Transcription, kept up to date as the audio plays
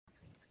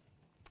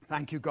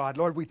Thank you, God.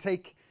 Lord, we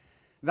take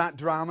that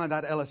drama,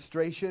 that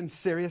illustration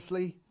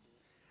seriously,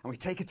 and we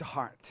take it to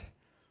heart.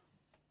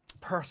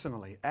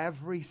 Personally,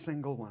 every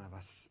single one of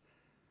us.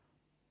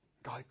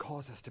 God,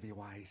 cause us to be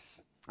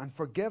wise. And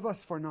forgive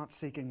us for not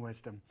seeking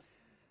wisdom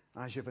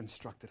as you've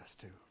instructed us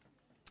to.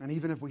 And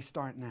even if we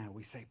start now,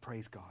 we say,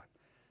 praise God.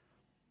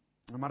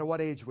 No matter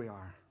what age we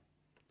are,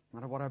 no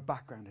matter what our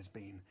background has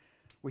been,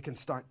 we can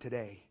start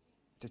today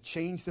to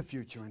change the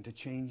future and to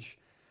change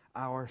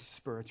our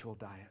spiritual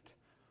diet.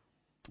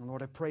 And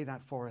Lord, I pray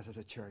that for us as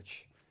a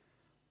church.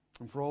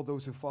 And for all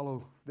those who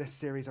follow this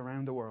series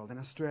around the world, in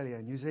Australia,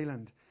 New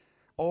Zealand,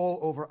 all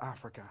over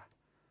Africa,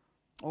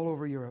 all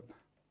over Europe.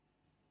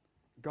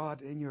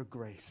 God, in your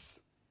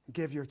grace,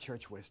 give your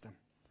church wisdom.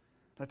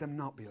 Let them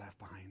not be left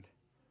behind.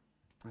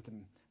 Let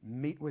them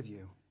meet with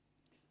you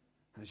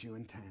as you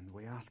intend.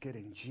 We ask it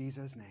in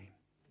Jesus' name.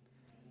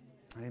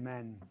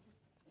 Amen.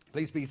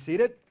 Please be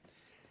seated.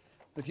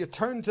 If you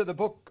turn to the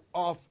book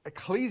of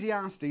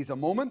Ecclesiastes a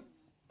moment,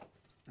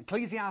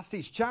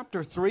 Ecclesiastes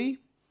chapter 3.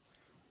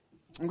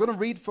 I'm going to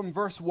read from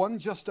verse 1,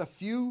 just a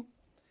few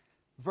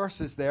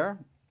verses there.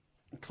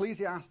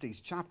 Ecclesiastes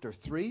chapter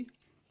 3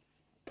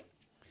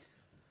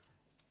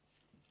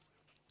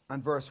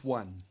 and verse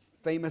 1.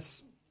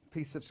 Famous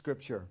piece of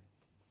scripture.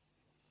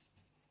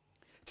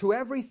 To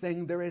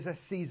everything there is a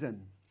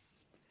season,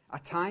 a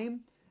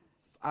time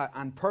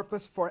and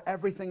purpose for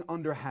everything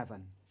under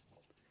heaven.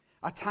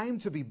 A time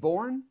to be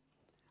born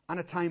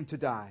and a time to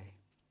die.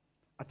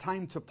 A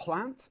time to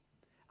plant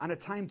and a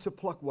time to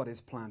pluck what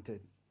is planted.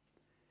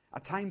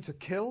 A time to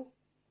kill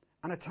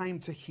and a time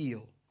to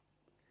heal.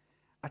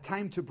 A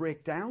time to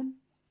break down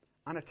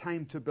and a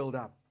time to build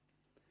up.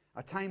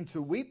 A time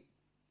to weep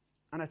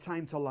and a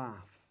time to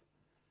laugh.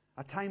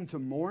 A time to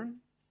mourn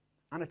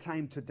and a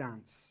time to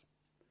dance.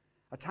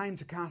 A time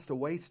to cast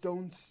away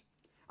stones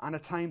and a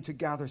time to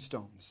gather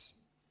stones.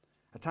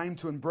 A time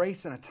to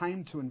embrace and a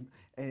time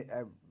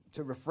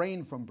to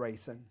refrain from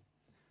embracing.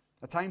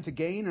 A time to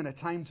gain and a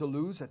time to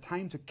lose. A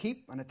time to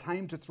keep and a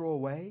time to throw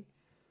away.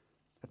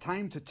 A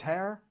time to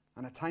tear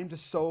and a time to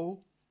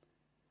sow.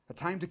 A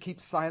time to keep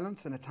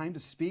silence and a time to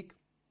speak.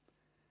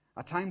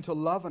 A time to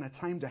love and a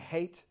time to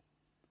hate.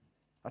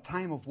 A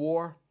time of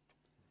war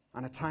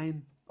and a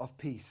time of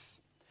peace.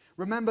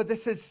 Remember,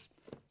 this is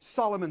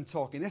Solomon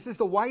talking. This is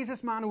the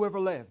wisest man who ever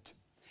lived.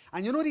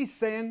 And you know what he's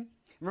saying?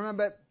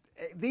 Remember,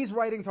 these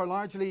writings are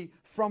largely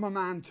from a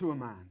man to a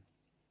man.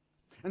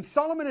 And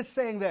Solomon is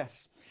saying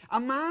this: a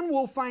man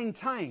will find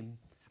time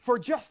for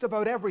just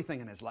about everything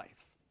in his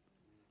life.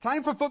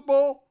 Time for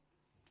football,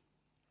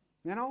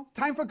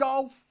 time for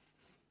golf,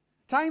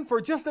 time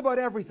for just about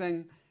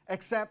everything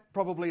except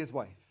probably his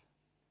wife.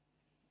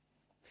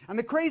 And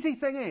the crazy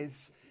thing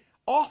is,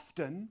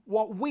 often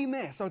what we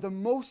miss are the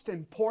most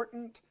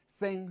important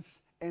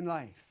things in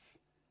life.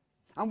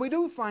 And we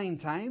do find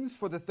times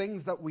for the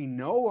things that we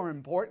know are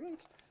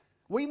important.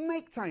 We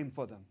make time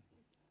for them.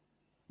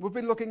 We've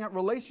been looking at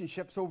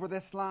relationships over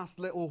this last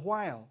little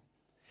while.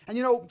 And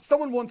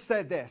someone once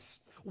said this: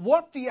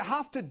 what do you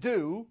have to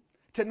do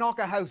to knock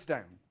a house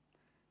down?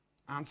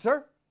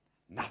 Answer: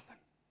 nothing.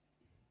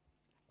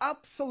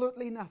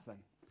 Absolutely nothing.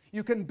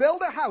 You can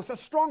build a house, a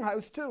strong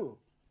house too.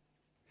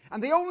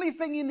 And the only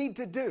thing you need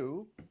to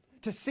do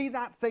to see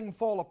that thing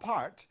fall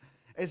apart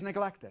is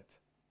neglect it.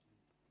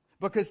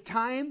 Because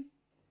time,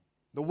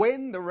 the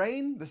wind, the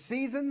rain, the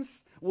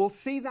seasons will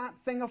see that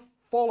thing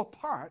fall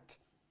apart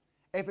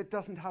if it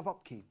doesn't have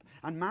upkeep.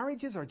 And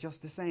marriages are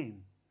just the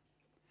same.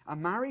 A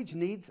marriage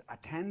needs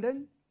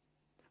attending.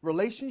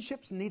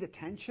 Relationships need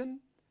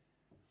attention.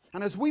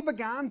 And as we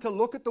began to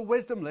look at the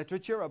wisdom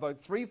literature about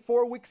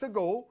 3-4 weeks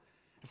ago,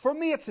 for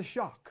me it's a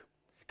shock.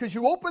 Because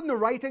you open the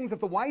writings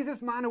of the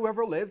wisest man who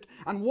ever lived,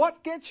 and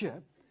what gets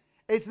you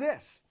is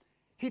this.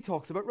 He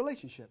talks about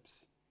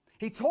relationships.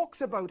 He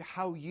talks about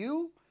how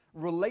you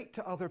relate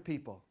to other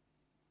people.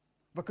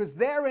 Because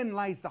therein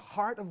lies the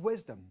heart of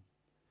wisdom.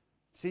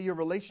 See, your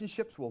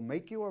relationships will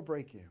make you or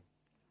break you.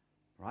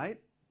 Right?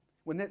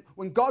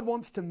 When God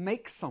wants to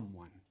make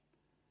someone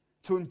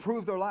to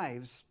improve their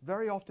lives,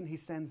 very often he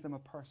sends them a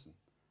person.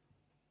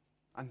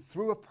 And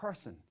through a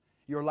person,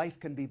 your life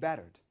can be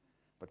bettered.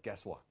 But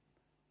guess what?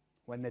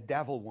 When the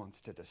devil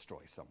wants to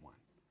destroy someone,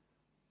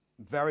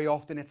 very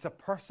often it's a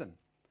person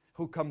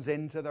who comes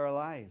into their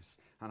lives.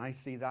 And I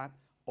see that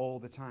all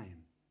the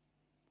time.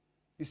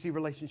 You see,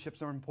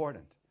 relationships are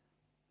important.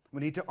 We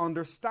need to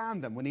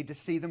understand them. We need to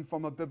see them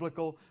from a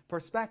biblical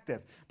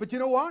perspective. But you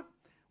know what?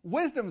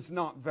 Wisdom's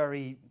not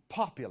very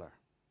popular.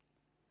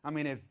 I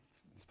mean,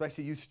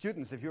 especially you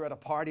students, if you're at a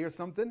party or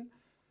something,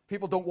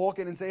 people don't walk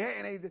in and say,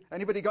 hey,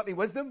 anybody got any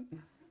wisdom?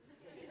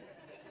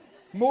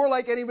 More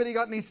like, anybody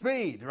got any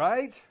speed,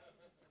 right?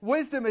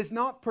 Wisdom is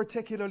not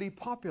particularly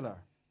popular.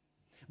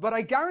 But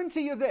I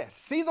guarantee you this.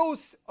 See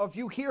those of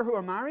you here who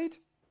are married?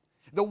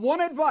 The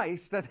one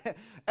advice that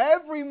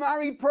every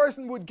married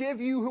person would give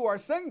you who are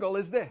single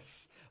is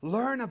this: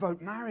 learn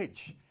about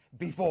marriage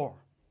before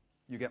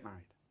you get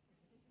married.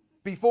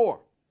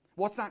 Before.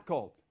 What's that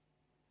called?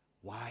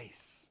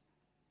 Wise.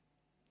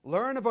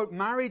 Learn about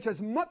marriage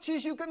as much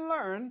as you can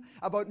learn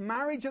about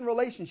marriage and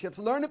relationships.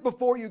 Learn it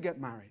before you get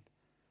married,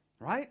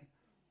 right?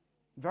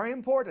 Very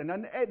important.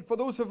 And for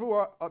those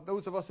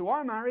of us who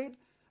are married,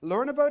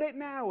 learn about it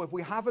now. If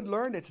we haven't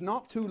learned, it's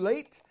not too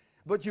late,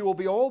 but you will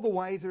be all the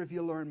wiser if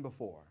you learn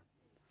before.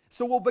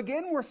 So we'll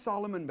begin where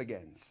Solomon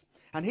begins.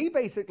 And he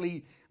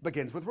basically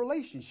begins with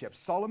relationships.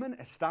 Solomon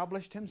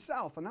established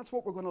himself, and that's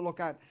what we're going to look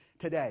at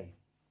today,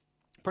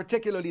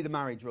 particularly the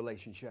marriage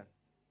relationship.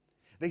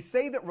 They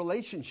say that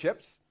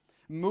relationships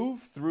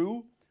move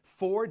through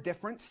 4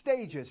 different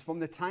stages from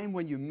the time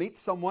when you meet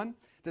someone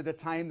to the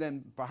time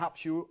then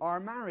perhaps you are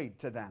married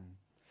to them.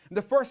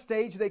 The first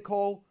stage they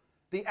call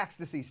the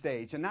ecstasy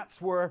stage, and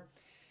that's where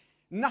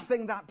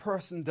nothing that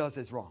person does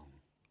is wrong.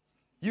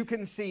 You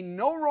can see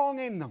no wrong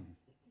in them.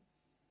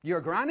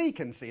 Your granny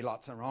can see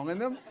lots of wrong in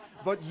them,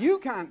 but you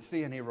can't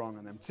see any wrong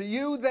in them. To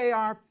you, they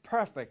are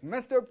perfect.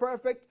 Mr.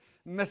 Perfect,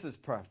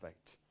 Mrs.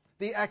 Perfect.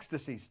 The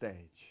ecstasy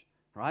stage,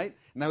 right?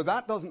 Now,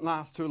 that doesn't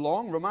last too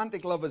long.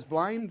 Romantic love is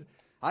blind.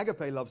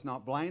 Agape love's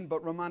not blind,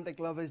 but romantic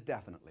love is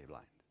definitely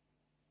blind.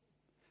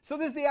 So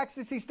there's the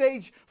ecstasy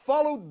stage,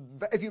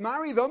 followed, if you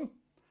marry them,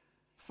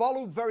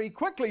 followed very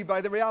quickly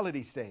by the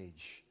reality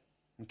stage.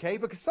 Okay?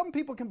 Because some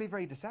people can be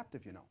very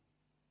deceptive, you know.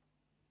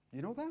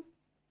 You know that?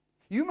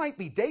 You might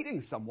be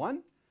dating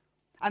someone,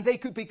 and they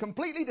could be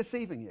completely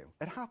deceiving you.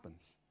 It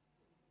happens.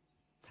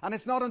 And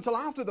it's not until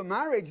after the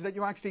marriage that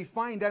you actually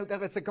find out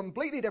that it's a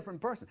completely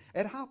different person.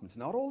 It happens.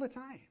 Not all the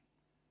time.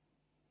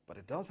 But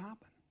it does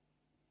happen.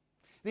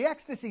 The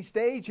ecstasy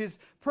stage is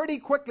pretty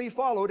quickly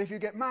followed if you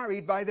get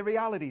married by the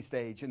reality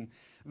stage. And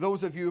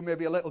those of you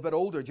maybe a little bit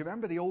older, do you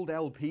remember the old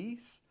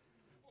LPs?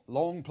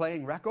 Long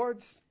playing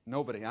records?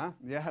 Nobody, huh?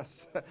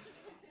 Yes.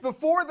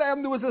 Before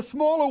them, there was a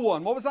smaller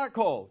one. What was that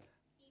called?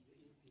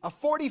 A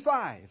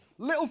 45.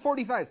 Little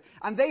 45s.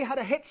 And they had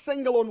a hit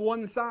single on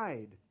one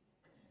side.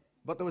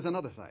 But there was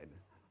another side.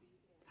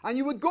 And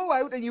you would go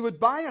out and you would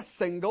buy a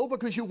single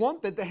because you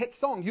wanted the hit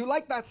song. You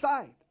liked that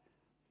side.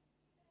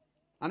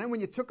 And then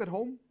when you took it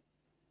home,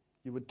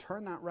 you would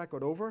turn that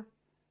record over,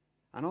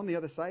 and on the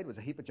other side was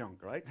a heap of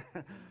junk, right?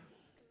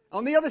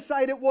 On the other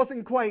side, it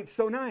wasn't quite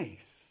so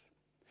nice.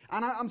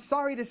 And I'm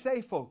sorry to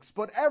say, folks,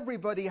 but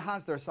everybody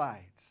has their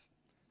sides,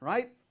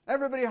 right?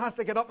 Everybody has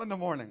to get up in the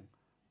morning.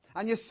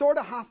 And you sort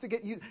of have to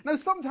get used. Now,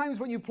 sometimes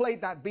when you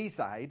played that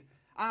B-side,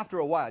 after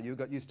a while, you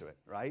got used to it,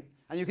 right?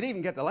 And you could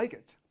even get to like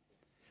it.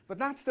 But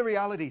that's the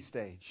reality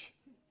stage.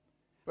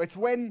 It's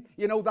when,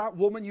 you know, that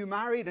woman you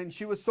married, and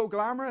she was so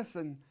glamorous,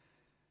 and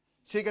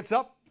she gets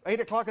up 8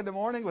 o'clock in the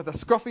morning with a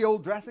scruffy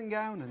old dressing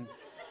gown and,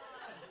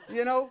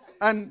 you know,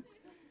 and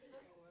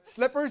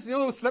slippers, you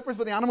know those slippers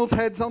with the animals'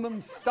 heads on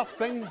them, stuffed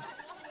things,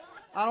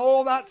 and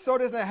all that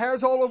sort of, the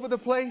hair's all over the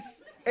place.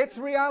 It's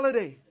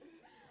reality.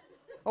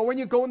 Or when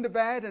you go into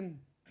bed and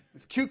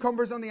there's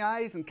cucumbers on the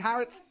eyes and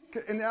carrots,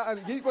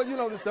 well, you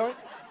know the story.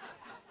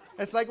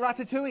 It's like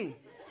Ratatouille.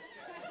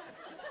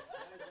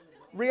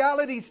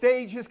 Reality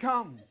stage has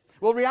come.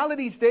 Well,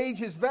 reality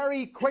stage is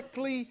very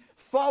quickly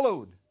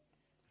followed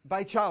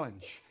by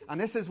challenge. And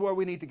this is where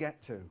we need to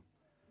get to.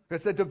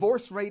 Because the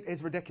divorce rate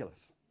is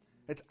ridiculous.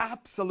 It's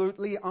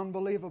absolutely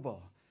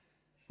unbelievable.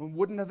 We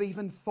wouldn't have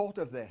even thought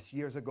of this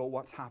years ago,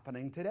 what's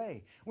happening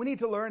today. We need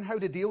to learn how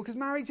to deal, because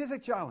marriage is a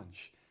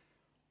challenge.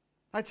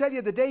 I tell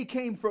you, the day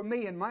came for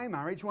me in my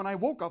marriage when I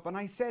woke up and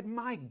I said,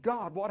 my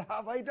God, what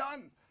have I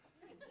done?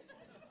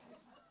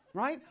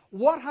 Right?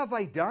 What have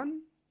I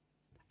done?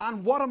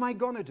 And what am I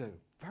going to do?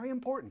 Very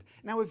important.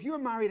 Now, if you're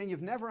married and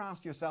you've never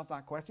asked yourself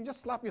that question,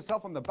 just slap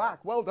yourself on the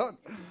back. Well done.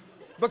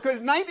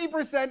 Because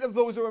 90% of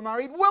those who are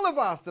married will have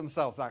asked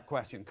themselves that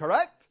question,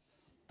 correct?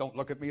 Don't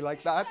look at me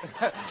like that.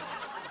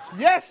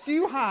 Yes,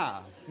 you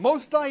have.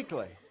 Most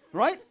likely.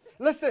 Right?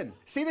 Listen,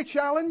 see the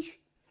challenge?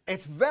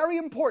 It's very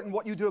important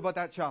what you do about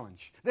that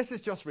challenge. This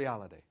is just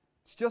reality.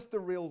 It's just the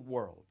real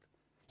world.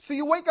 So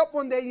you wake up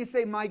one day and you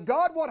say, my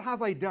God, what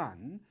have I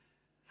done?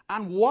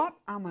 And what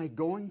am I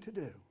going to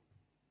do?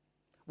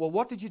 Well,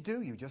 what did you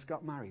do? You just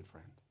got married,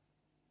 friend.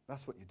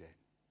 That's what you did.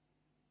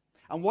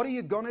 And what are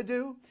you going to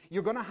do?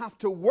 You're going to have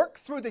to work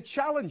through the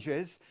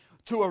challenges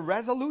to a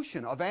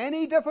resolution of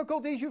any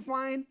difficulties you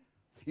find.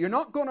 You're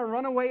not going to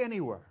run away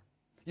anywhere.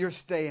 You're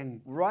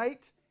staying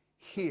right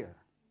here.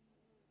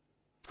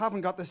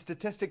 Haven't got the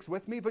statistics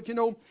with me, but you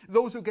know,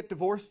 those who get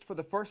divorced for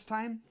the first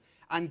time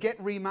and get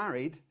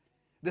remarried,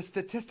 the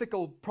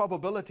statistical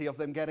probability of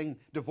them getting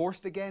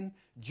divorced again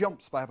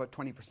jumps by about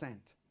 20%.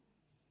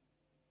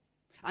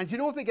 And you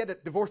know, if they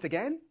get divorced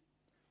again,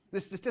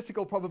 the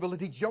statistical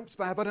probability jumps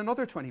by about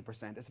another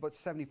 20%. It's about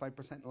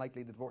 75%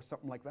 likely to divorce,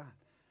 something like that.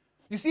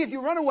 You see, if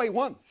you run away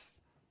once,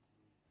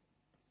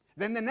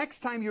 then the next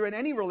time you're in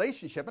any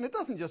relationship, and it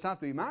doesn't just have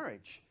to be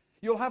marriage,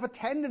 you'll have a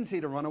tendency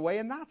to run away,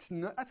 and that's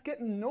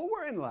getting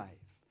nowhere in life.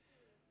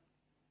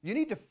 You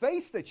need to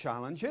face the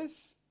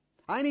challenges.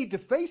 I need to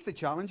face the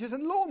challenges,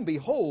 and lo and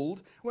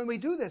behold, when we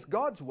do this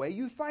God's way,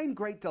 you find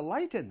great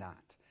delight in that.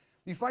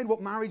 You find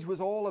what marriage was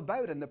all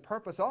about and the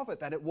purpose of it,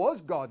 that it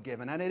was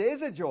God-given and it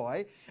is a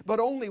joy, but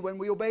only when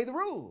we obey the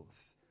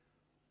rules.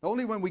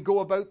 Only when we go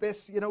about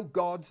this,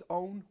 God's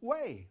own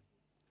way.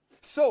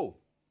 So,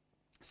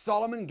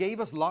 Solomon gave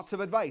us lots of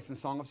advice in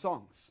Song of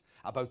Songs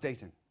about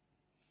dating.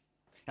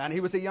 And he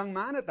was a young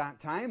man at that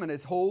time, and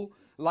his whole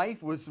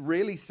life was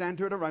really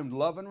centered around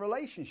love and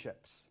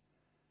relationships.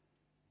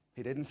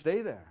 He didn't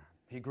stay there.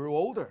 He grew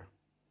older.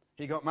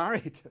 He got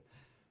married.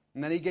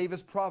 And then he gave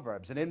us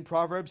Proverbs. And in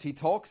Proverbs, he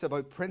talks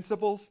about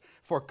principles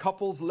for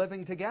couples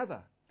living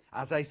together.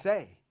 As I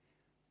say,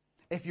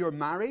 if you're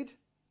married,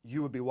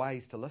 you would be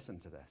wise to listen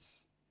to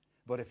this.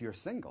 But if you're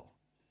single,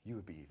 you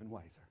would be even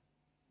wiser.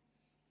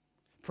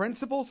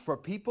 Principles for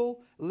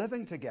people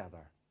living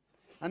together.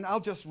 And I'll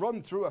just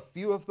run through a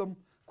few of them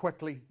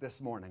quickly this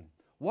morning.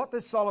 What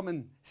does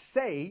Solomon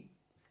say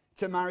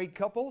to married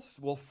couples?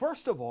 Well,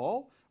 first of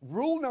all,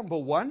 rule number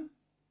one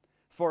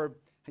for,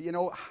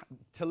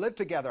 to live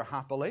together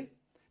happily,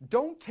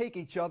 don't take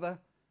each other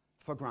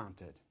for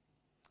granted.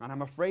 And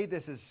I'm afraid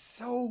this is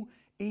so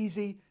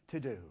easy to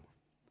do.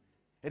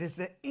 It is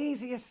the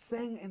easiest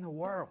thing in the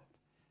world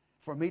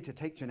for me to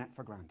take Jeanette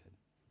for granted.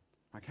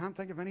 I can't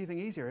think of anything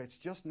easier. It's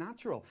just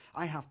natural.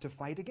 I have to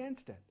fight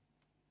against it.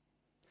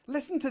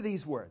 Listen to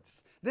these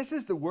words. This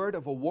is the word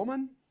of a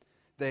woman,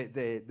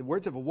 the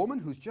words of a woman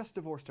who's just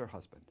divorced her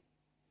husband.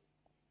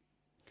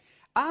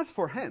 As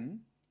for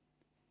him,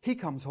 he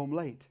comes home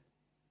late.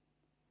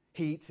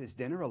 He eats his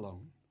dinner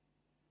alone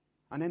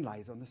and then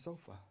lies on the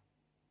sofa.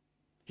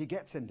 He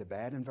gets into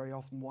bed and very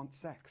often wants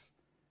sex.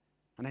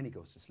 And then he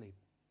goes to sleep.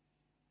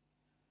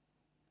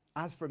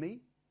 As for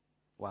me,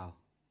 well,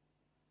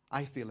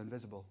 I feel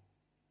invisible.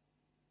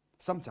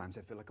 Sometimes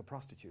I feel like a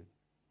prostitute.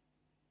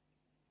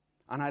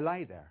 And I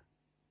lie there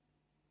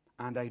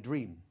and I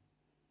dream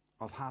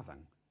of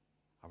having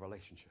a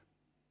relationship.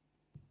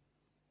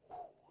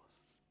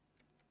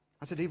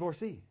 That's a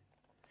divorcee.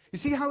 You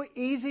see how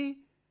easy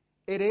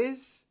it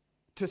is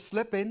to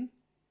slip in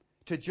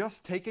to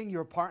just taking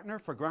your partner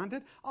for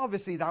granted?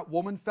 Obviously, that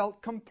woman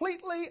felt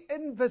completely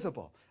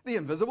invisible. The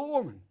invisible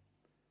woman.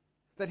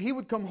 That he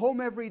would come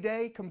home every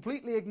day,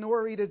 completely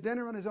ignore her, eat his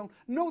dinner on his own.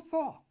 No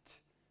thought.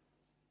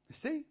 You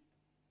see?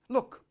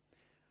 Look,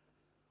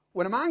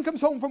 when a man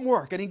comes home from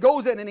work and he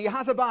goes in and he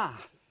has a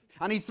bath,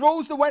 and he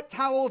throws the wet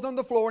towels on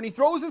the floor, and he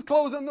throws his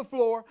clothes on the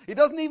floor, he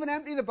doesn't even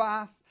empty the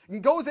bath,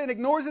 and goes in,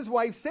 ignores his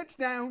wife, sits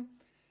down,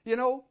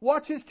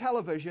 watches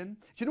television.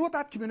 Do you know what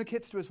that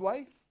communicates to his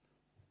wife?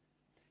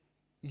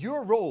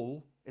 Your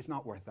role is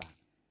not worth that.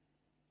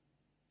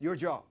 Your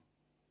job,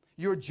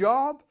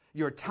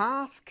 your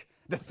task,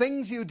 the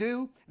things you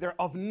do, they're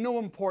of no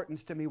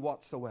importance to me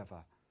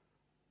whatsoever.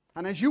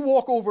 And as you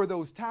walk over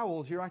those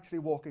towels, you're actually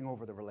walking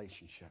over the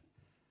relationship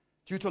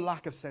due to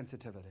lack of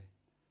sensitivity.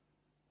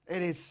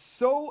 It is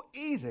so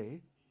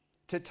easy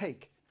to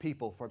take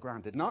people for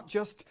granted, not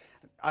just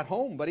at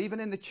home, but even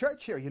in the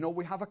church here.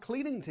 We have a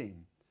cleaning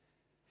team.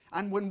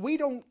 And when we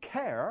don't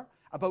care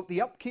about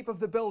the upkeep of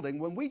the building,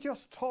 when we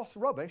just toss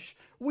rubbish,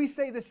 we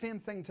say the same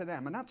thing to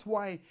them. And that's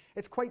why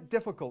it's quite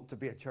difficult to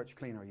be a church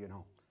cleaner,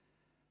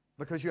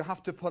 because you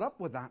have to put up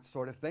with that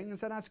sort of thing. And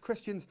so as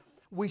Christians,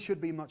 we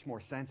should be much more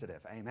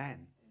sensitive.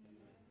 Amen.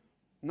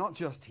 Not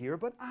just here,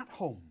 but at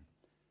home.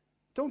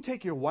 Don't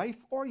take your wife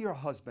or your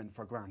husband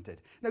for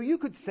granted. Now, you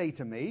could say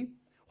to me,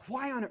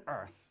 why on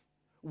earth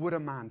would a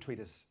man treat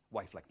his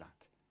wife like that?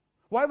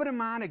 Why would a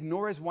man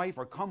ignore his wife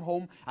or come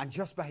home and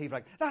just behave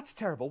like that? That's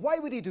terrible. Why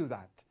would he do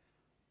that?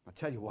 I'll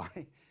tell you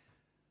why.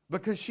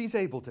 Because she's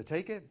able to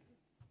take it.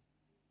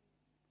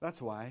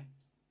 That's why.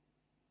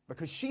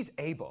 Because she's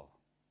able.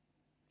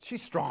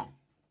 She's strong.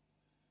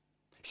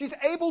 She's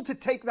able to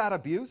take that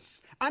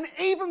abuse and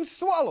even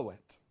swallow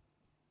it.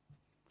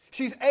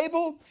 She's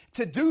able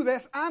to do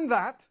this and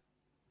that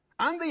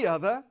and the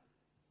other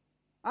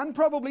and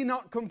probably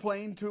not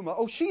complain too much.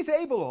 Oh, she's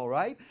able, all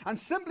right. And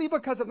simply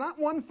because of that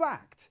one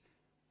fact,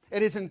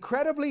 it is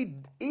incredibly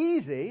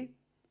easy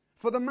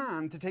for the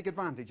man to take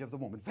advantage of the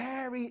woman.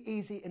 Very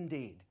easy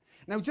indeed.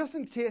 Now, just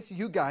in case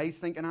you guys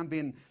thinking I'm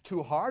being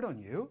too hard on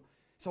you,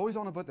 it's always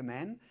on about the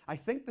men. I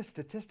think the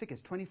statistic is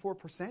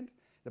 24%.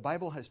 The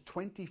Bible has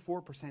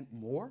 24%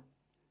 more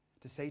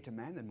to say to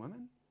men than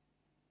women.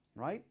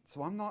 Right?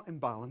 So I'm not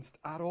imbalanced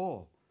at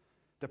all.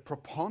 The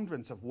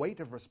preponderance of weight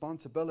of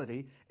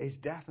responsibility is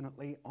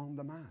definitely on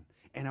the man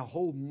in a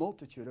whole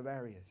multitude of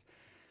areas.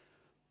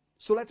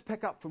 So let's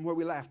pick up from where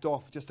we left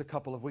off just a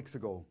couple of weeks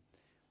ago.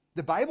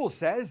 The Bible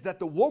says that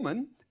the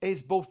woman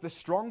is both the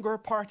stronger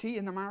party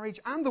in the marriage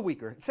and the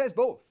weaker. It says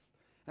both.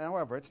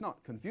 However, it's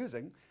not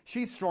confusing.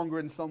 She's stronger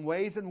in some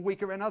ways and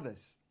weaker in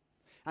others.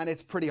 And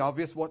it's pretty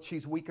obvious what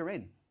she's weaker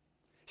in.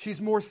 She's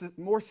more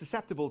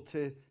susceptible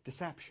to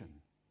deception.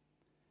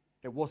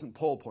 It wasn't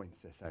Paul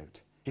points this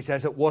out. He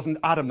says it wasn't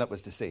Adam that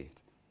was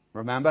deceived.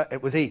 Remember,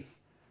 it was Eve.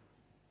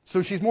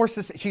 So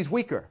she's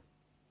weaker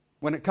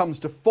when it comes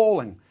to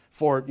falling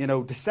for,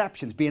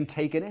 deceptions, being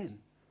taken in.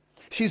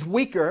 She's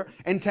weaker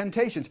in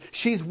temptations.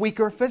 She's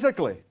weaker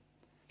physically.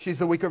 She's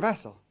the weaker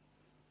vessel.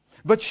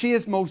 But she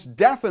is most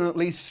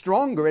definitely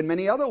stronger in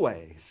many other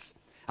ways.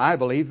 I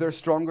believe they're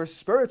stronger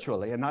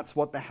spiritually, and that's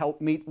what the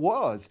helpmeet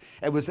was.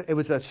 It was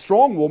a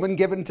strong woman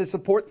given to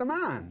support the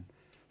man.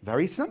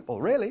 Very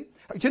simple, really.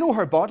 Do you know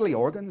her bodily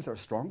organs are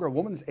stronger? A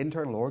woman's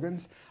internal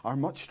organs are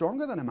much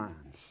stronger than a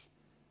man's.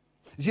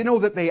 Do you know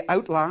that they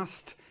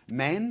outlast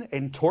men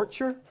in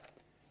torture?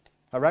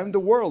 Around the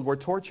world where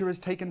torture has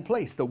taken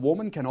place, the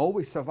woman can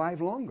always survive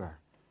longer.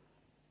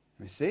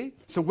 You see?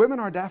 So women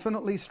are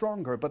definitely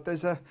stronger, but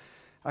there's a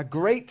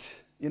great,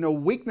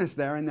 weakness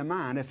there in the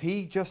man if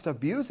he just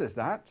abuses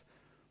that.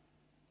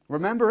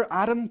 Remember,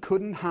 Adam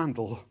couldn't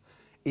handle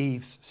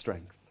Eve's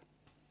strength.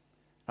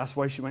 That's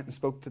why she went and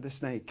spoke to the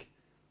snake.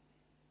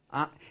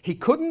 He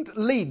couldn't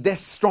lead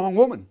this strong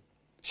woman.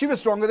 She was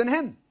stronger than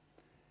him.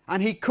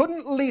 And he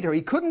couldn't lead her.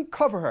 He couldn't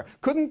cover her.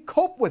 Couldn't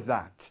cope with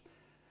that.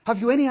 Have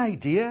you any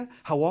idea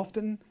how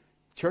often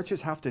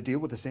churches have to deal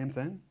with the same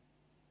thing?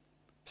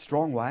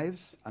 Strong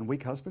wives and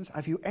weak husbands.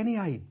 Have you any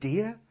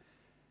idea?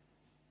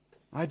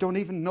 I don't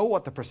even know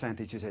what the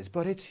percentage is,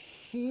 but it's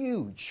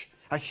huge.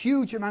 A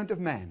huge amount of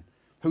men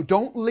who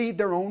don't lead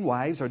their own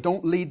wives or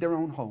don't lead their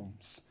own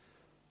homes.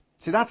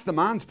 See, that's the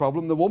man's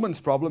problem. The woman's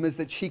problem is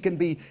that she can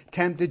be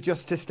tempted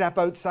just to step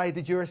outside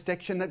the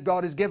jurisdiction that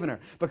God has given her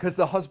because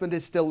the husband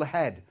is still the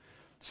head.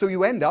 So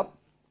you end up,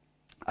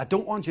 I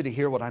don't want you to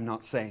hear what I'm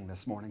not saying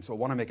this morning, so I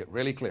want to make it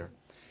really clear.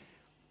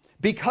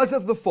 Because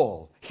of the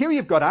fall, here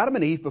you've got Adam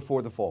and Eve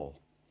before the fall.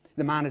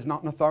 The man is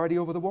not an authority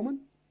over the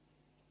woman.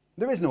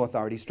 There is no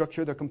authority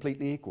structure. They're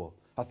completely equal.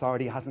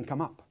 Authority hasn't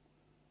come up.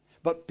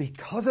 But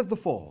because of the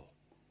fall,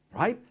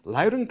 right?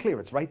 Loud and clear,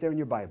 it's right there in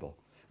your Bible.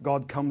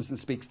 God comes and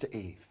speaks to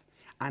Eve.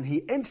 And he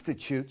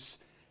institutes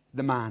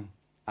the man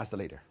as the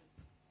leader.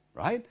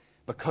 Right?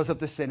 Because of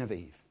the sin of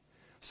Eve.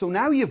 So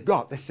now you've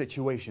got this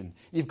situation.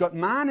 You've got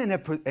man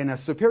in a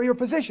superior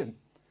position.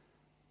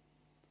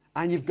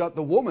 And you've got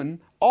the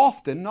woman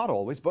often, not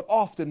always, but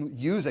often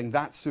using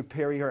that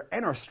superior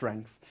inner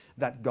strength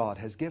that God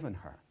has given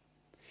her.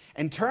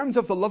 In terms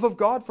of the love of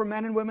God for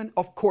men and women,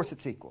 of course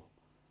it's equal.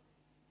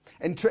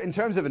 In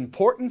terms of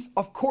importance,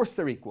 of course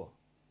they're equal.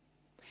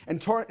 In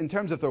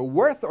terms of their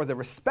worth or their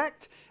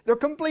respect, they're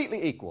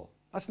completely equal.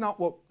 That's not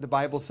what the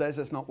Bible says.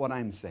 That's not what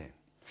I'm saying.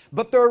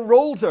 But their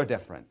roles are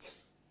different.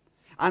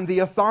 And the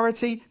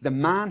authority, the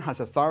man has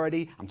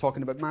authority. I'm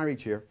talking about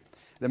marriage here.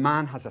 The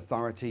man has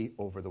authority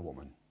over the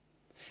woman.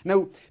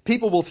 Now,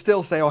 people will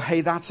still say, oh,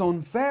 hey, that's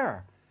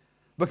unfair.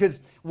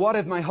 Because what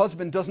if my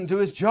husband doesn't do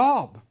his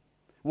job?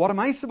 What am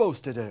I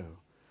supposed to do?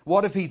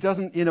 What if he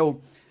doesn't,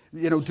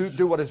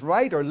 do what is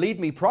right or lead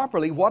me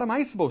properly? What am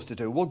I supposed to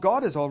do? Well,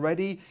 God is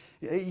already,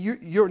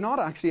 you're not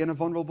actually in a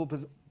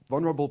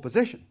vulnerable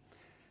position.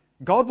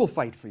 God will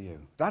fight for you.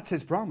 That's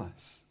his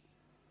promise.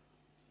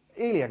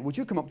 Elia, would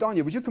you come up?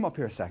 Danya, would you come up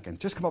here a second?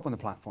 Just come up on the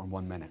platform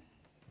 1 minute.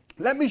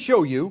 Let me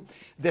show you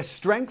the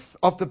strength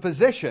of the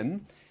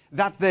position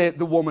that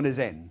the woman is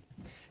in.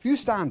 If you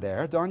stand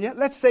there, Danya,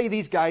 let's say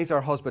these guys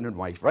are husband and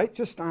wife, right?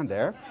 Just stand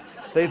there.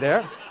 Stay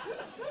there.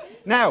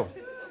 Now,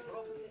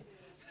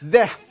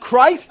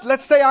 Christ,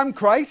 let's say I'm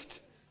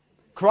Christ.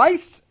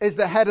 Christ is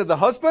the head of the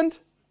husband.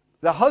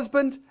 The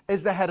husband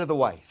is the head of the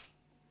wife.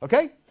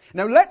 Okay?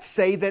 Now, let's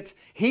say that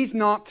he's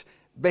not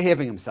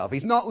behaving himself.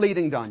 He's not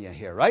leading Danya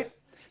here, right?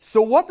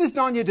 So what does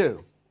Danya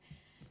do?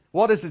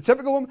 What is the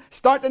typical woman?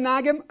 Start to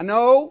nag him?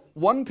 No.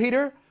 1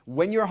 Peter,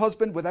 win your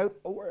husband without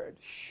a word.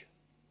 Shh.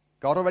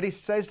 God already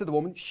says to the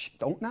woman, shh,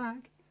 don't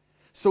nag.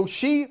 So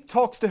she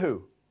talks to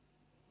who?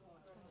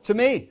 To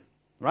me.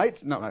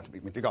 Right? No, not to me,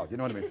 to God. You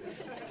know what I mean?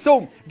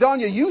 So,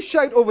 Danya, you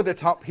shout over the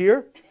top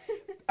here.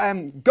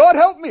 God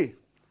help me.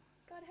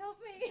 God help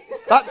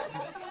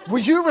me.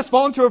 Would you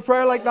respond to a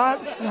prayer like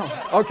that?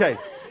 No. Okay.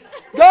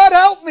 God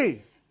help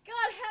me.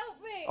 God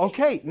help me.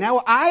 Okay.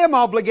 Now I am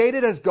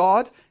obligated as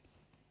God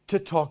to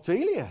talk to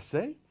Elia,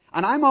 see?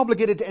 And I'm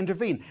obligated to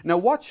intervene. Now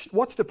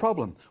what's the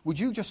problem? Would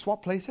you just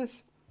swap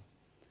places?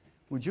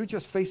 Would you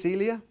just face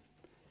Elia?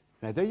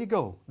 Now there you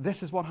go.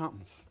 This is what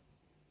happens.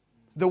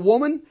 The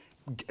woman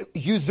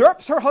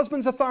usurps her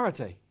husband's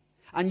authority.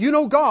 And you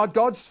know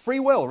God's free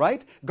will,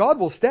 right? God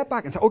will step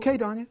back and say, okay,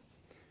 Danya,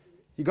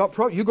 you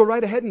go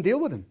right ahead and deal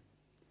with him.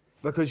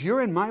 Because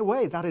you're in my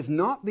way. That is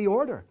not the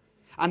order.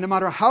 And no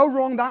matter how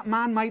wrong that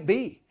man might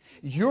be,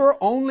 your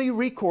only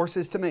recourse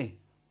is to me.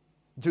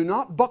 Do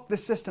not buck the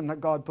system that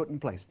God put in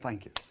place.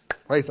 Thank you.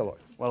 Praise the Lord.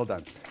 Well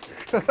done.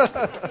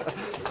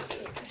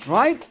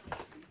 Right?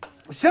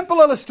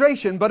 Simple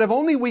illustration, but if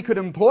only we could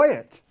employ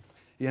it.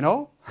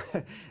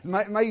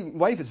 My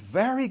wife is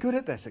very good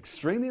at this,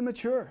 extremely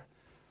mature.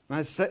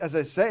 As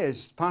I say,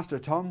 as Pastor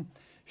Tom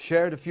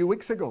shared a few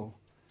weeks ago,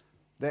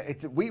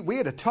 we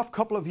had a tough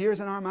couple of years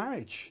in our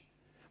marriage.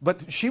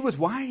 But she was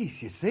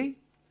wise, you see.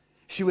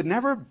 She would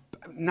never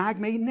nag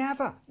me,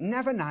 never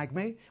nag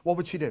me. What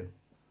would she do?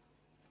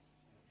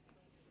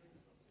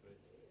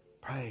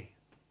 Pray.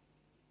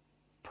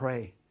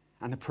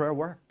 And the prayer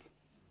worked.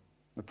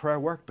 The prayer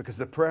worked because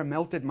the prayer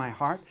melted my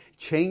heart,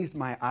 changed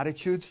my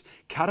attitudes,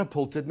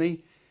 catapulted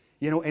me,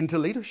 into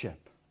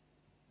leadership.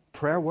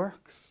 Prayer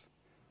works.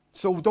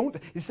 So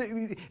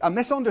a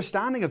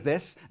misunderstanding of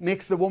this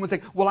makes the woman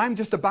think, well, I'm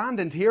just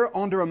abandoned here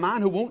under a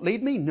man who won't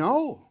lead me.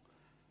 No.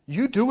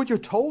 You do what you're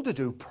told to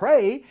do.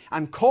 Pray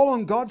and call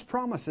on God's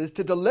promises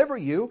to deliver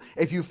you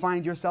if you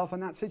find yourself in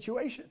that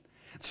situation.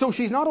 So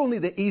she's not only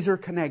the Ezer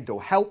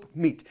Kenegdo, help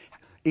meet.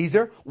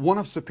 Ezer, one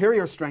of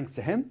superior strength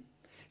to him.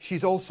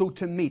 She's also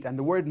to meet. And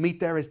the word meet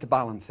there is to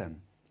balance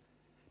him.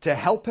 To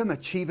help him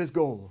achieve his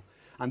goal.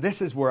 And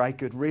this is where I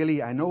could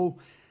really, I know,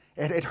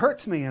 it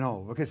hurts me,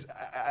 because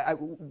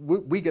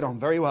we get on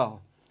very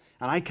well.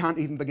 And I can't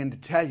even begin to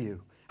tell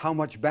you how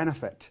much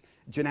benefit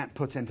Jeanette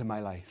puts into my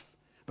life.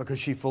 Because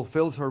she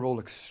fulfills her role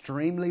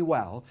extremely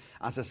well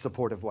as a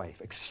supportive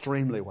wife.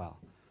 Extremely well.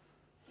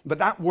 But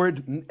that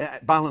word,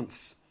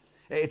 balance,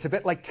 it's a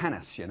bit like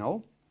tennis,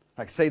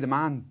 Like say the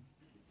man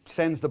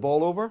sends the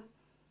ball over.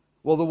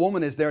 Well, the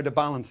woman is there to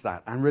balance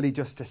that and really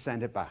just to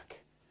send it back.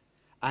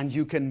 And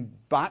you can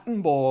bat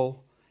and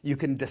ball. You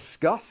can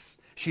discuss.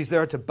 She's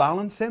there to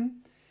balance him.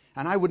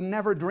 And I would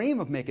never dream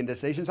of making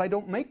decisions. I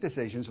don't make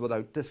decisions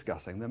without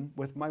discussing them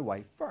with my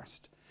wife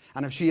first.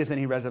 And if she has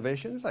any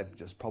reservations, I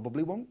just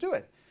probably won't do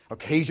it.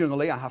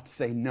 Occasionally, I have to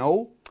say,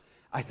 no,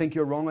 I think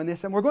you're wrong on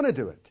this, and we're going to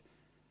do it.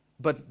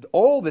 But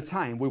all the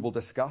time, we will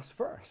discuss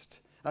first.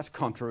 That's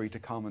contrary to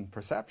common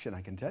perception,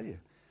 I can tell you.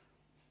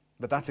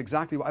 But that's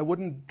exactly what I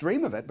wouldn't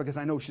dream of it, because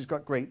I know she's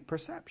got great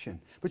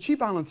perception. But she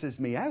balances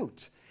me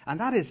out. And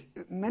that is,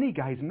 many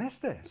guys miss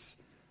this.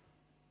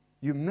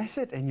 You miss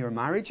it in your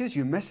marriages,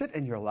 you miss it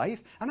in your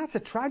life, and that's a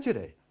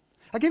tragedy.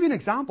 I'll give you an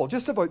example.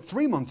 Just about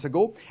 3 months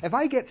ago, if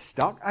I get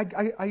stuck,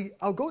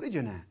 I'll go to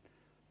Jeanette.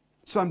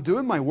 So I'm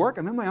doing my work,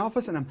 I'm in my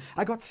office, and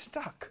I got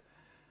stuck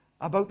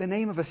about the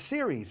name of a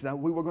series that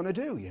we were going to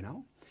do,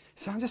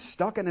 So I'm just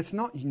stuck, and it's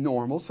not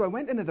normal. So I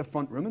went into the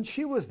front room, and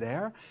she was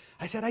there.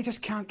 I said, I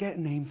just can't get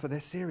a name for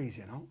this series,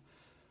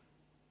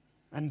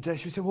 And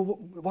she said, well,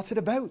 what's it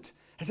about?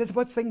 I said, it's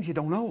about things you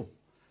don't know.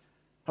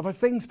 About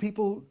things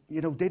people,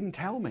 didn't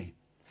tell me.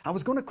 I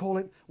was going to call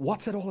it,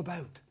 What's It All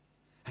About?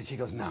 And she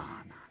goes, no.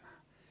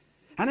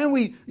 And then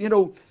we,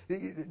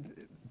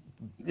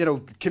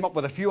 came up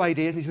with a few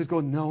ideas, and she was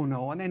going,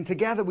 no. And then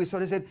together we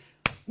sort of said,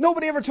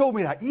 nobody ever told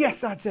me that. Yes,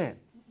 that's it.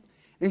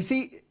 And you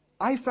see,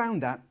 I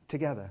found that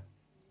together.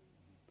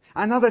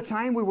 Another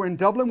time we were in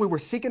Dublin, we were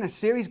seeking a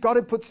series. God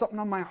had put something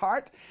on my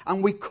heart,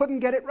 and we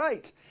couldn't get it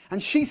right.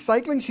 And she's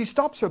cycling, she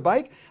stops her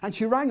bike, and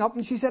she rang up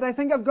and she said, I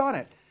think I've got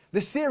it. The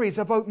series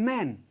about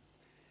men,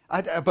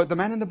 about the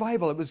men in the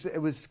Bible. It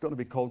was going to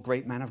be called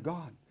Great Men of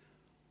God.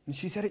 And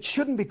she said, it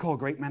shouldn't be called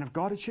Great Men of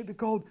God. It should be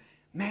called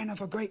Men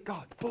of a Great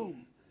God.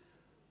 Boom.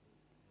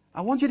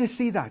 I want you to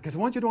see that, because I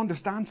want you to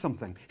understand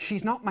something.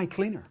 She's not my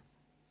cleaner.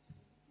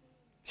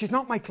 She's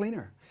not my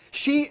cleaner.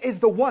 She is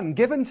the one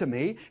given to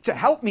me to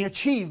help me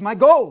achieve my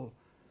goal.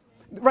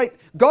 Right?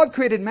 God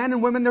created men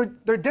and women.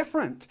 They're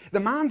different. The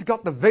man's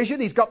got the vision.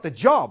 He's got the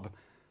job.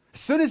 As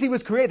soon as he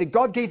was created,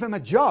 God gave him a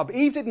job.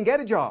 Eve didn't get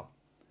a job.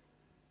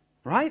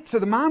 Right? So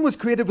the man was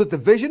created with the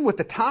vision, with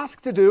the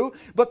task to do,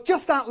 but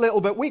just that little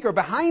bit weaker.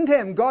 Behind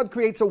him, God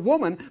creates a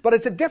woman, but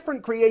it's a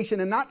different creation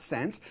in that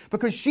sense,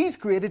 because she's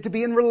created to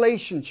be in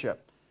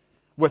relationship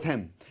with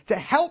him, to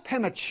help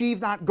him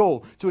achieve that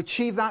goal, to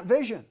achieve that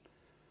vision.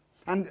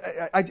 And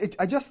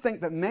I just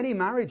think that many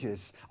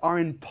marriages are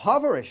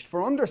impoverished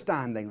for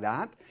understanding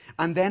that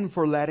and then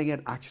for letting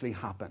it actually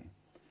happen.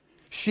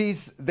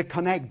 She's the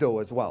Kenegdo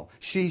as well.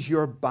 She's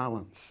your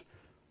balance.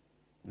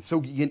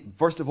 So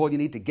first of all, you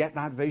need to get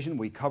that vision.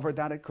 We covered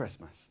that at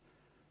Christmas.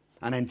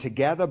 And then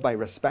together, by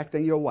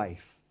respecting your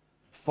wife,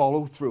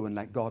 follow through and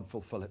let God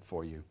fulfill it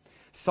for you.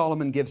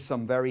 Solomon gives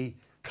some very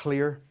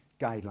clear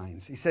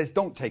guidelines. He says,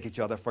 don't take each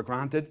other for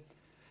granted.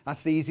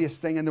 That's the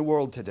easiest thing in the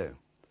world to do.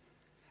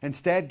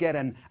 Instead, get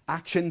an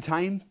action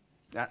plan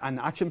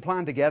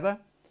together.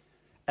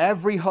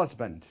 Every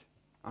husband,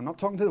 I'm not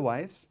talking to the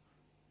wives,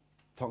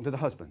 I'm talking to the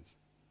husbands.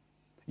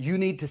 You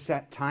need to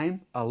set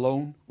time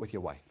alone with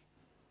your wife.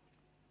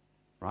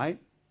 Right?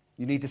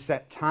 You need to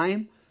set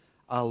time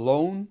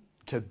alone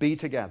to be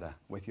together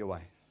with your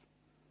wife.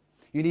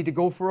 You need to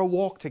go for a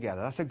walk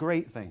together. That's a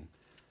great thing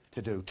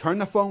to do. Turn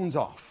the phones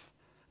off.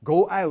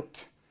 Go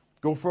out.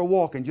 Go for a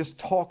walk and just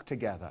talk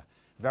together.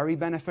 Very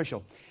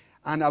beneficial.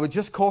 And I would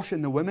just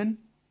caution the women,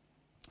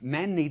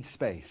 men need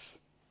space.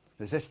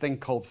 There's this thing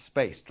called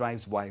space,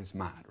 drives wives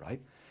mad, right?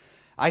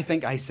 I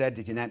think I said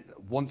to Jeanette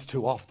once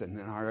too often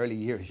in our early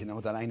years,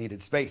 that I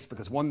needed space.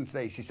 Because one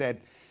day she said,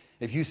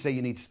 if you say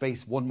you need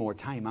space one more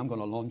time, I'm going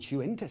to launch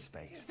you into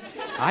space.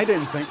 I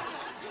didn't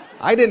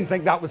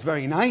think that was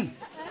very nice.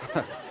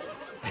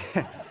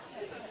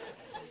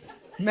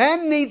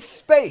 Men need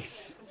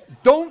space.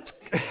 Don't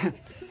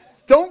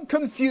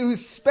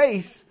confuse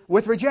space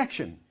with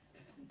rejection.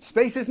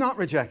 Space is not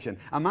rejection.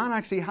 A man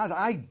actually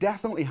I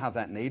definitely have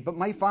that need, but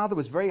my father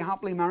was very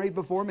happily married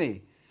before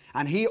me.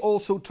 And he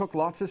also took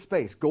lots of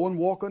space, go and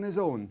walk on his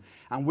own.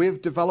 And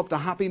we've developed a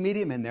happy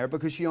medium in there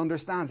because she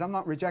understands. I'm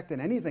not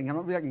rejecting anything. I'm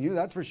not rejecting you,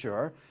 that's for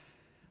sure.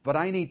 But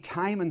I need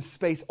time and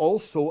space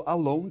also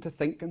alone to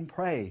think and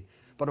pray.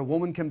 But a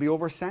woman can be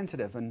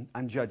oversensitive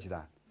and judge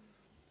that.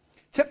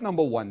 Tip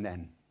number 1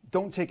 then,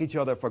 don't take each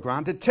other for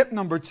granted. Tip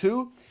number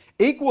 2,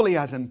 equally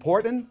as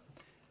important,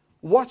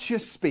 watch your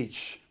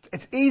speech.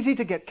 It's easy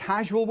to get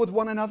casual with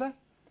one another.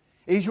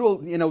 Usual,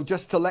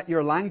 just to let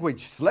your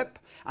language slip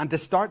and to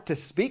start to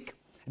speak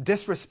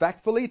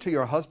disrespectfully to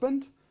your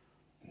husband.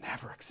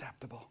 Never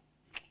acceptable.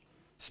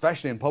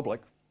 Especially in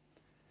public.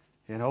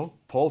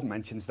 Paul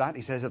mentions that.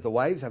 He says if the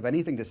wives have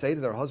anything to say to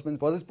their husbands,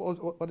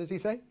 what does he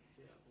say?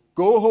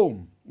 Go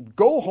home.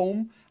 Go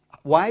home,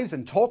 wives,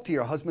 and talk to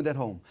your husband at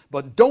home.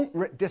 But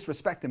don't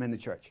disrespect him in the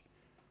church.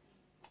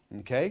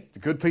 Okay? It's a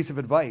good piece of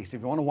advice.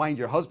 If you want to wind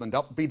your husband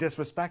up, be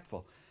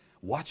disrespectful.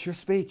 Watch your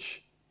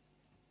speech.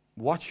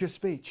 Watch your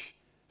speech.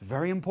 It's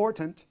very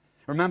important.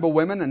 Remember,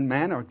 women and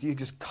men are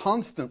just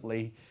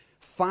constantly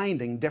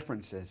finding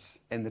differences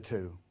in the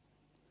two.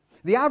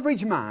 The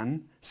average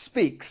man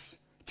speaks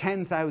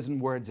 10,000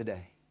 words a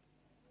day.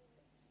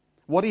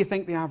 What do you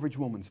think the average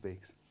woman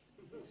speaks?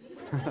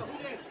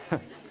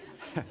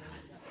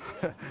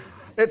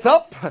 It's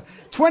up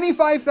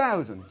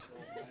 25,000.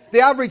 The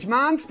average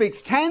man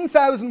speaks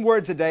 10,000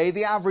 words a day.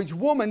 The average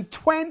woman,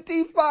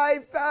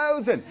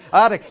 25,000.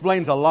 That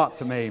explains a lot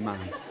to me,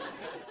 man.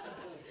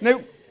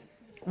 Now,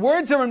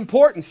 words are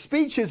important.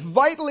 Speech is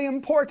vitally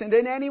important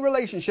in any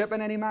relationship,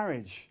 in any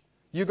marriage.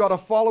 You've got to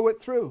follow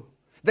it through.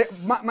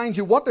 Mind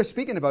you, what they're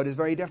speaking about is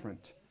very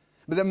different.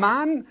 But the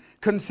man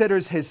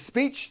considers his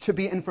speech to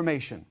be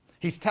information.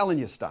 He's telling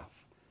you stuff.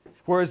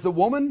 Whereas the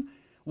woman,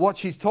 what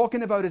she's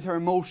talking about is her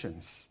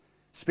emotions.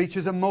 Speech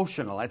is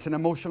emotional. It's an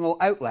emotional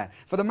outlet.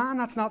 For the man,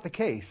 that's not the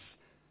case.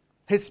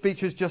 His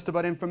speech is just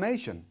about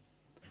information.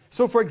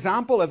 So, for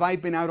example, if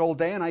I've been out all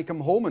day and I come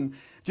home and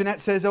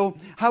Jeanette says, "Oh,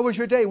 how was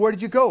your day? Where did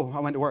you go?"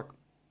 "I went to work."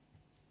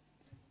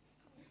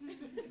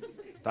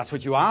 "That's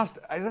what you asked?"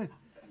 I said.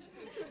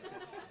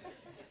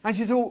 And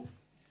she said, "Oh,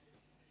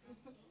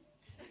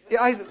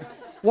 yeah." I said,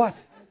 "What?"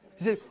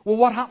 She said, "Well,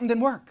 what happened in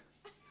work?"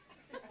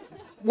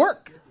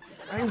 Work.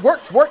 I mean,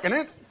 work's work, isn't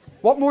it?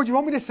 What more do you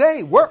want me to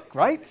say? Work,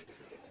 right?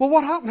 "Well,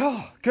 what happened?"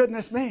 "Oh,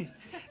 goodness me."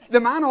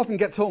 The man often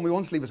gets home. He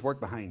wants to leave his work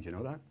behind, you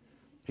know that?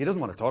 He doesn't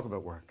want to talk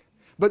about work.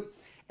 But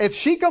if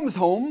she comes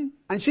home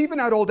and she's been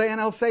out all day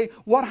and I'll say,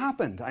 "What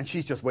happened?" And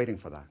she's just waiting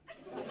for that.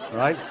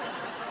 Right?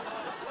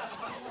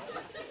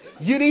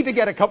 You need to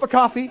get a cup of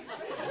coffee,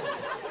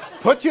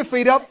 put your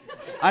feet up,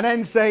 and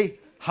then say,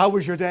 "How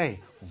was your day?"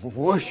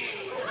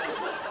 Whoosh.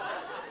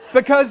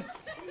 Because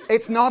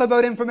it's not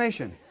about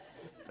information.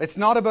 It's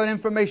not about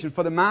information.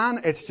 For the man,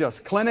 it's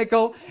just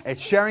clinical.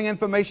 It's sharing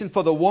information.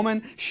 For the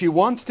woman, she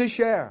wants to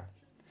share.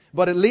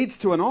 But it leads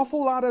to an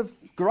awful lot of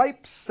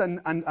gripes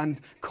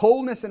and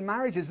coldness in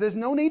marriages. There's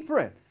no need for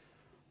it.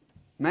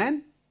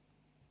 Men,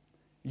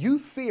 you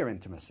fear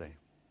intimacy.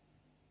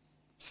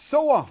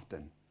 So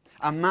often,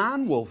 a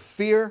man will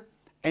fear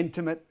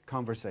intimate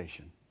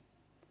conversation.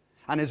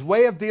 And his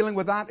way of dealing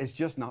with that is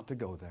just not to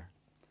go there.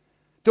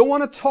 Don't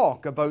want to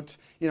talk about,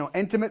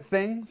 intimate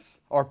things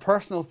or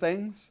personal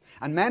things.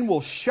 And men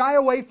will shy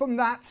away from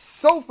that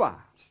so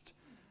fast.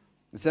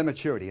 It's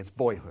immaturity. It's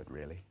boyhood,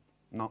 really.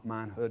 Not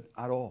manhood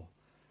at all.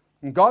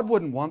 And God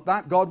wouldn't want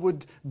that. God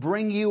would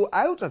bring you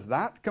out of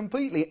that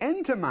completely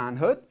into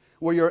manhood,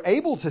 where you're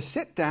able to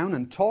sit down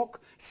and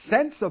talk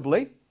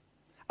sensibly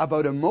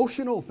about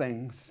emotional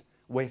things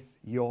with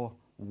your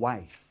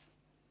wife.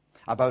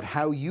 About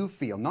how you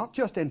feel, not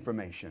just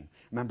information.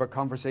 Remember,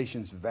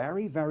 conversation's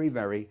very, very,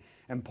 very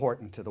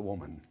important to the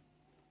woman,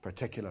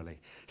 particularly.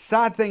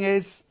 Sad thing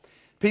is,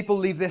 people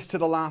leave this to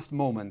the last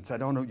moment. I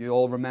don't know if you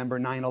all remember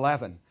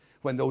 9/11,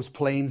 when those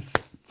planes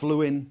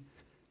flew in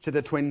to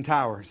the Twin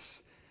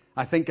Towers.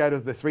 I think out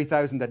of the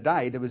 3,000 that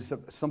died, there was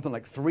something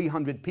like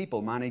 300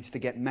 people managed to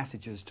get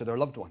messages to their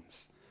loved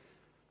ones.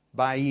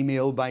 By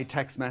email, by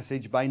text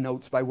message, by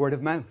notes, by word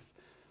of mouth.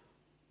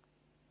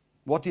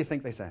 What do you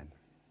think they said?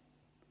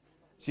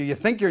 So you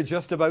think you're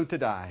just about to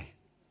die.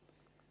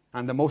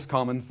 And the most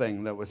common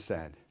thing that was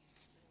said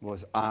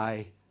was,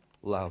 "I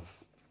love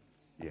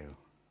you."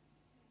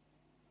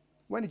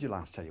 When did you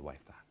last tell your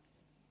wife that?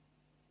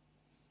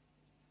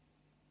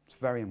 It's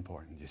very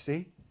important, you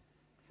see?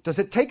 Does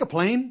it take a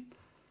plane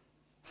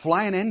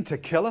flying in to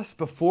kill us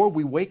before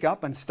we wake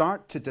up and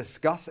start to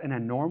discuss in a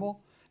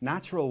normal,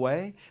 natural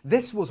way?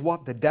 This was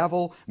what the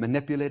devil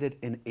manipulated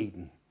in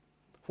Eden.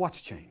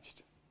 What's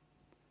changed?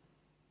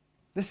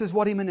 This is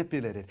what he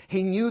manipulated.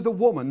 He knew the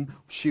woman,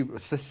 she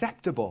was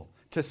susceptible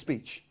to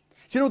speech.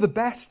 Do you know the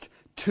best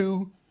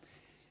two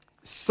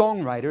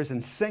songwriters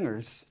and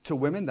singers to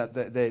women,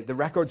 the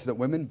records that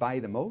women buy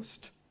the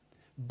most?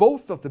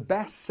 Both of the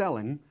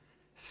best-selling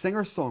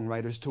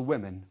singer-songwriters to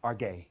women are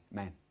gay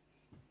men.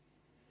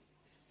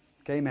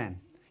 Gay men.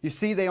 You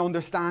see, they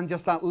understand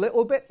just that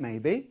little bit,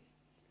 maybe,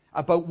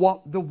 about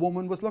what the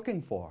woman was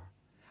looking for,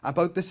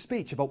 about the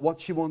speech, about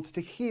what she wants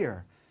to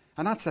hear.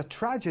 And that's a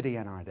tragedy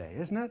in our day,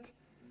 isn't it?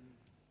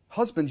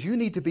 Husbands, you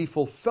need to be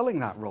fulfilling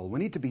that role. We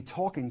need to be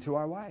talking to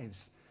our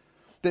wives.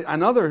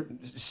 Another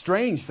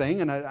strange thing,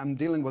 and I'm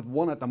dealing with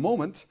one at the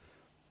moment,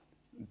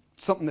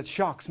 something that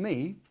shocks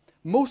me,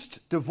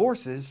 most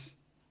divorces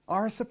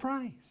are a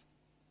surprise.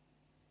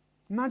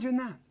 Imagine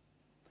that.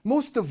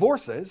 Most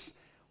divorces,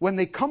 when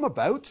they come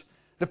about,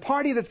 the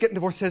party that's getting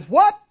divorced says,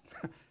 "What?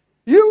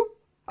 You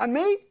and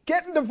me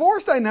getting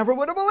divorced? I never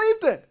would have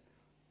believed it."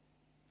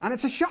 And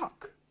it's a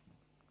shock.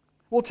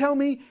 Well, tell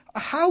me,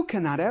 how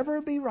can that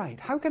ever be right?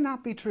 How can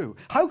that be true?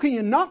 How can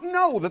you not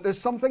know that there's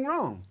something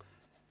wrong?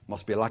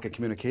 Must be a lack of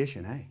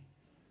communication, eh?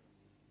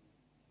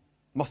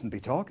 Mustn't be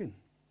talking.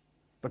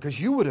 Because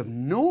you would have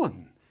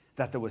known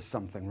that there was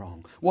something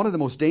wrong. One of the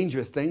most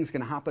dangerous things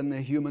can happen in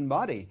the human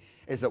body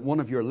is that one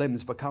of your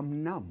limbs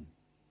become numb.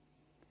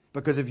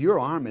 Because if your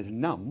arm is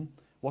numb,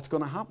 what's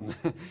going to happen?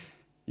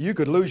 You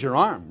could lose your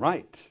arm,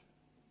 right?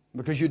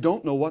 Because you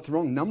don't know what's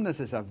wrong. Numbness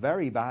is a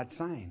very bad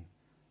sign.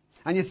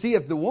 And you see,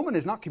 if the woman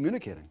is not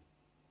communicating,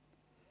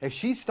 if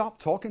she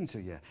stopped talking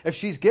to you, if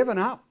she's given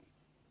up,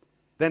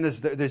 then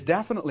there's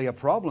definitely a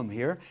problem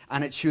here,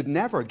 and it should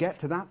never get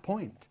to that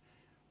point.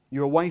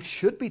 Your wife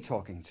should be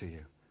talking to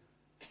you.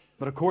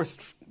 But of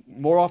course,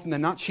 more often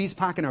than not, she's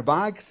packing her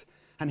bags,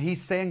 and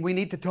he's saying, we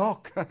need to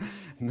talk.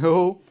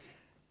 No,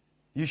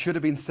 you should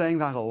have been saying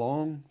that a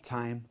long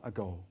time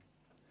ago.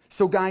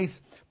 So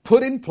guys,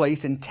 put in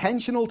place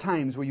intentional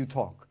times where you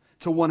talk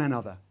to one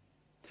another.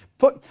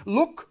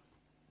 Look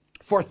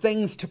for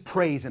things to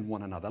praise in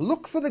one another.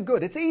 Look for the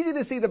good. It's easy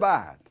to see the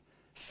bad.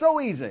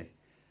 So easy.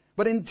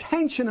 But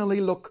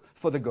intentionally look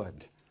for the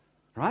good.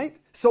 Right?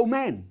 So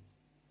men,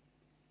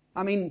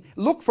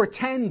 look for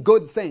 10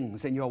 good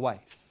things in your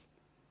wife.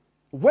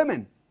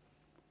 Women,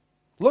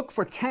 look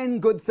for 10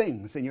 good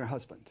things in your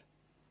husband.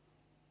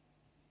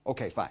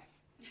 Okay, 5.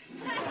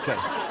 Okay.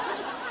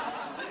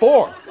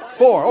 4.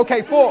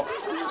 Okay, 4.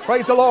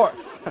 Praise the Lord.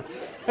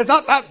 It's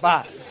not that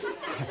bad.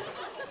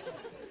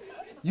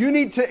 You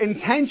need to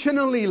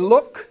intentionally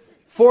look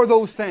for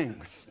those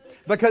things,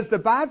 because the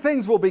bad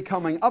things will be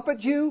coming up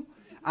at you,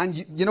 and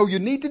you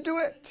need to do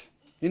it.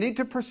 You need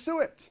to pursue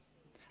it.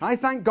 I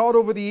thank God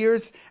over the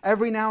years,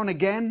 every now and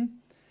again,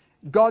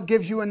 God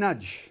gives you a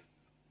nudge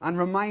and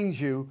reminds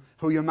you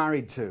who you're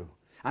married to,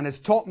 and has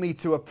taught me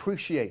to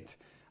appreciate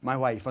my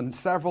wife on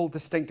several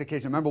distinct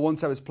occasions. I remember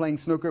once I was playing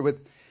snooker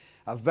with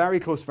a very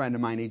close friend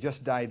of mine. He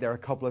just died there a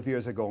couple of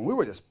years ago, and we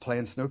were just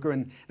playing snooker,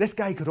 and this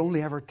guy could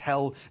only ever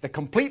tell the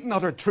complete and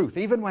utter truth,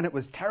 even when it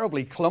was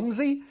terribly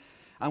clumsy,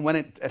 and when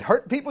it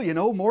hurt people.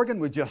 Morgan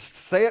would just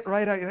say it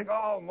right out. You think,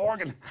 oh,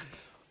 Morgan,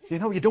 you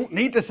don't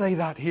need to say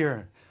that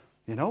here,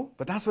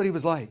 but that's what he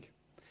was like.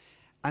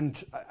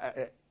 And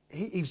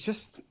he was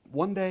just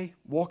one day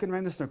walking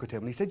around the snooker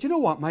table, and he said, you know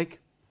what, Mike?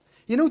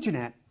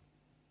 Jeanette,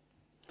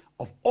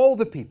 of all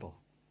the people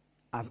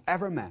I've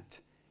ever met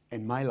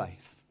in my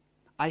life,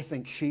 I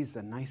think she's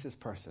the nicest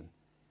person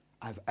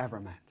I've ever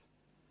met.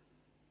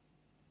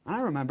 And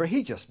I remember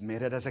he just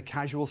made it as a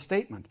casual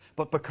statement.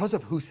 But because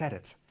of who said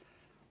it,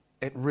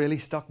 it really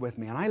stuck with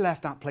me. And I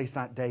left that place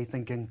that day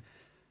thinking,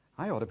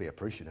 I ought to be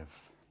appreciative.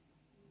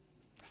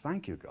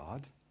 Thank you,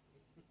 God.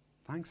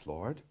 Thanks,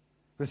 Lord.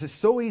 Because it's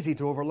so easy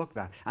to overlook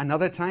that.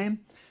 Another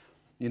time,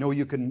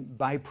 you can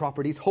buy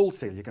properties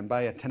wholesale. You can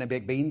buy a tin of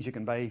baked beans. You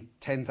can buy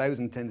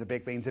 10,000 tins of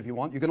baked beans if you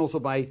want. You can also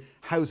buy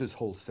houses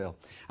wholesale.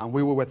 And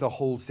we were with a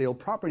wholesale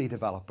property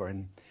developer.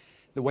 And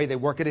the way they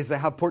work it is they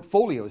have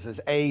portfolios.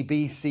 There's A,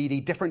 B, C, D,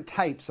 different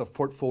types of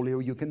portfolio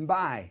you can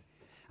buy.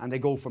 And they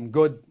go from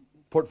good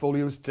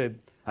portfolios to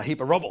a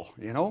heap of rubble,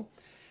 And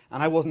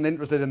I wasn't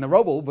interested in the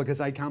rubble because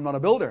I'm not a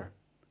builder.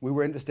 We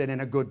were interested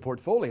in a good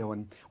portfolio.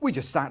 And we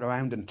just sat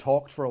around and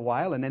talked for a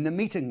while. And then the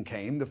meeting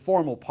came, the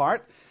formal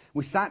part.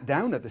 We sat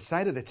down at the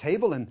side of the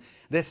table, and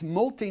this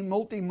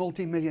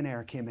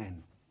multi-millionaire came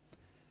in,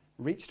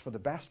 reached for the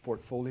best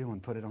portfolio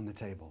and put it on the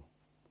table.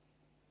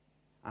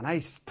 And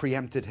I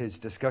preempted his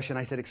discussion.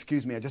 I said,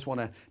 excuse me, I just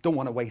don't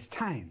want to waste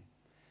time.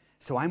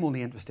 So I'm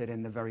only interested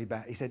in the very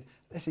best. He said,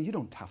 listen, you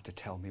don't have to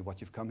tell me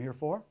what you've come here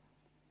for.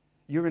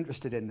 You're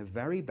interested in the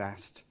very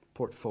best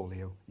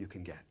portfolio you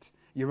can get.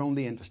 You're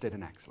only interested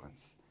in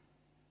excellence.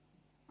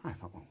 I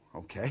thought, well,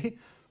 okay.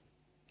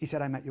 He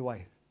said, I met your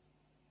wife.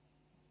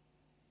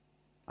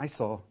 I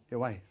saw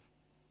your wife.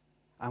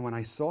 And when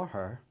I saw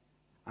her,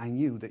 I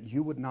knew that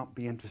you would not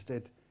be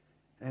interested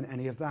in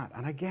any of that.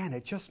 And again,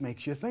 it just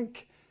makes you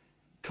think,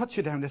 cuts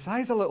you down to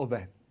size a little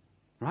bit,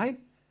 right?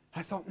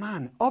 I thought,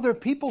 man, other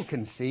people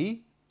can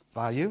see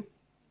value.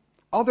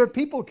 Other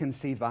people can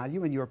see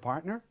value in your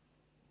partner.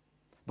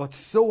 But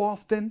so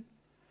often,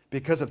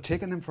 because of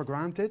taking them for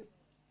granted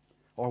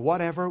or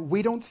whatever,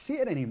 we don't see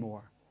it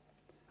anymore.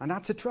 And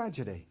that's a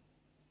tragedy.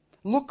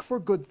 Look for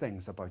good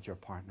things about your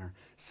partner.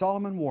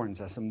 Solomon warns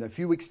us. In a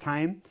few weeks'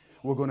 time,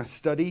 we're going to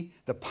study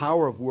the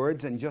power of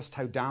words and just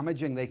how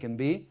damaging they can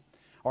be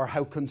or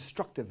how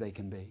constructive they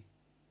can be.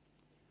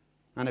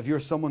 And if you're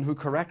someone who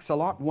corrects a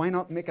lot, why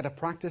not make it a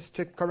practice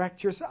to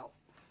correct yourself?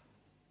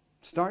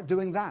 Start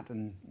doing that,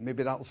 and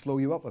maybe that will slow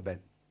you up a bit.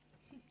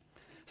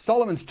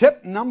 Solomon's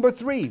tip number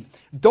 3,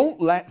 don't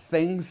let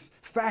things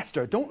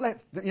fester. Don't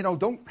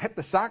hit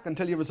the sack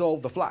until you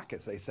resolve the flack,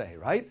 as they say,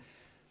 right?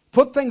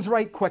 Put things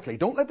right quickly.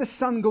 Don't let the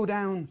sun go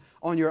down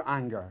on your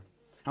anger.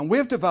 And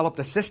we've developed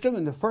a system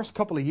in the first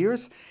couple of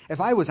years. If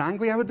I was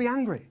angry, I would be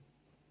angry.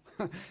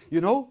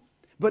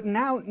 But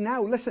now,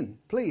 listen,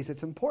 please,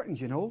 it's important,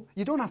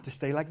 You don't have to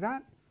stay like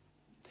that.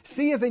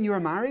 See if in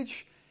your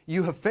marriage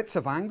you have fits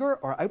of anger,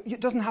 or it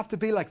doesn't have to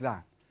be like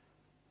that.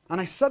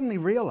 And I suddenly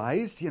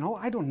realized,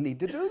 I don't need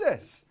to do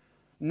this.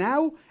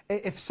 Now,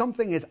 if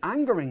something is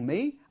angering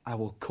me, I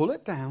will cool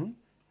it down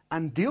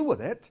and deal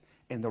with it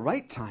in the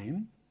right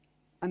time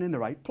and in the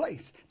right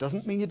place.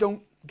 Doesn't mean you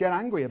don't get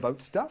angry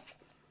about stuff.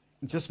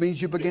 It just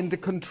means you begin to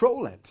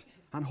control it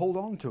and hold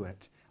on to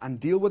it and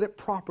deal with it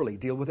properly,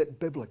 deal with it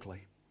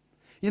biblically.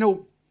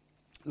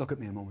 Look at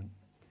me a moment.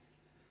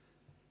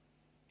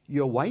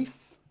 Your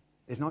wife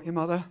is not your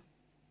mother.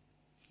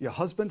 Your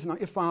husband's not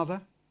your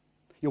father.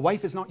 Your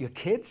wife is not your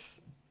kids.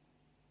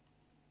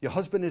 Your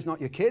husband is not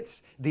your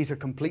kids. These are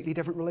completely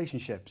different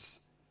relationships.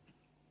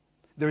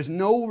 There is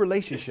no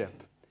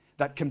relationship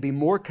that can be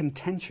more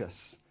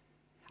contentious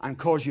and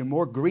cause you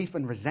more grief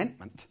and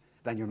resentment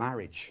than your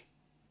marriage.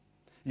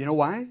 You know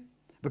why?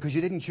 Because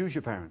you didn't choose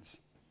your parents.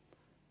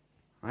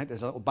 Right?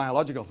 There's a little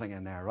biological thing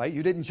in there, right?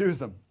 You didn't choose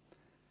them.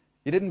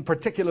 You didn't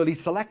particularly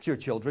select your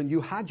children.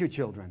 You had your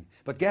children.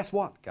 But guess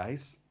what,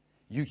 guys?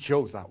 You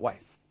chose that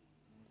wife.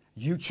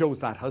 You chose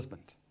that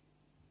husband.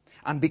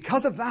 And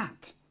because of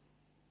that,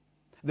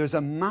 there's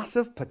a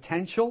massive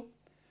potential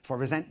for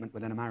resentment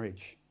within a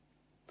marriage.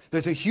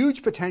 There's a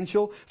huge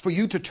potential for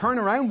you to turn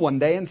around one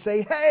day and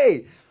say,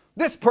 hey,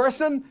 this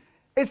person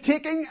is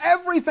taking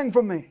everything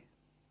from me.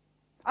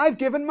 I've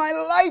given my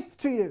life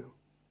to you.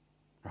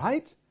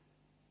 Right?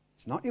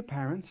 It's not your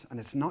parents and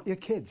it's not your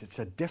kids. It's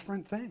a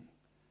different thing.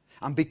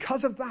 And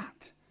because of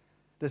that,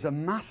 there's a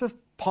massive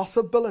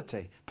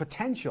possibility,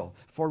 potential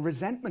for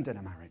resentment in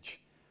a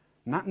marriage.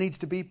 And that needs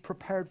to be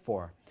prepared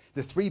for.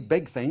 The three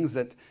big things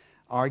that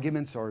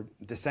arguments or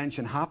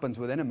dissension happens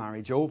within a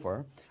marriage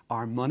over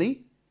are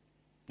money,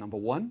 number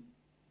one.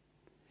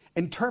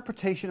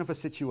 Interpretation of a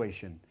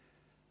situation.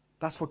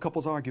 That's what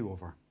couples argue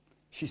over.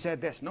 She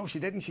said this. No, she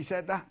didn't. She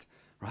said that.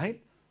 Right?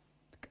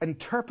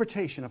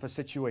 Interpretation of a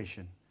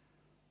situation.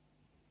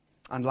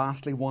 And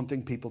lastly,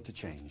 wanting people to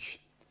change.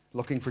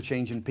 Looking for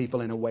change in people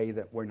in a way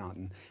that we're not.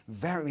 And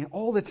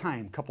all the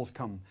time, couples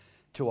come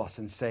to us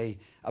and say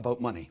about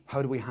money.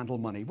 How do we handle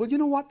money? Well, you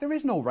know what? There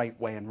is no right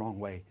way and wrong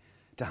way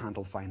to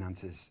handle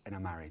finances in a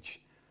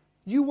marriage.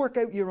 You work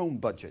out your own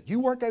budget. You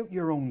work out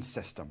your own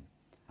system.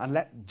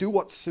 And do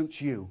what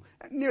suits you.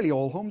 Nearly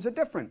all homes are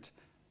different.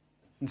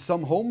 In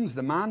some homes,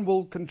 the man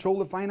will control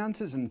the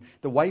finances and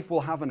the wife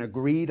will have an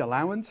agreed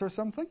allowance or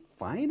something.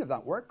 Fine, if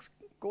that works,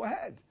 go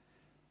ahead.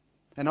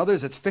 In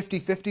others, it's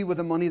 50-50 with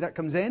the money that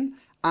comes in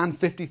and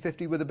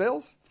 50-50 with the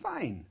bills.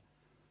 Fine.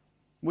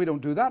 We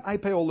don't do that. I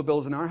pay all the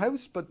bills in our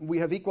house, but we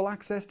have equal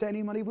access to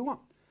any money we want.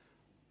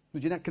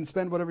 Jeanette can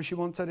spend whatever she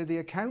wants out of the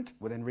account,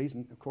 within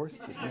reason, of course.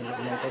 Just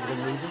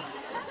within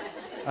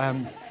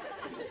reason.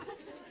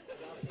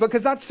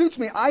 Because that suits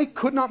me. I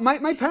could not,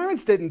 my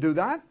parents didn't do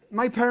that.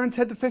 My parents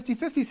had the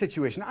 50-50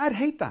 situation. I'd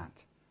hate that.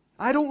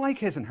 I don't like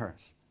his and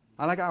hers.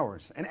 I like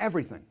ours and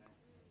everything.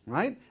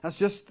 Right? That's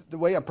just the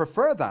way I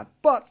prefer that.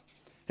 But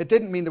it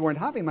didn't mean they weren't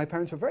happy. My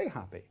parents were very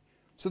happy.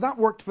 So that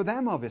worked for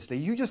them, obviously.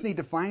 You just need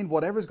to find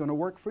whatever's going to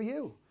work for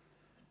you.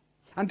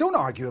 And don't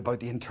argue about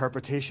the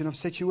interpretation of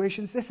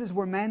situations. This is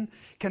where men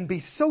can be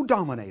so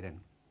dominating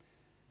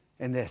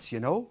in this,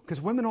 because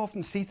women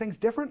often see things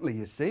differently,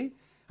 you see.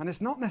 And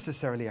it's not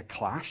necessarily a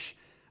clash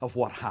of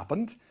what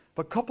happened,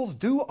 but couples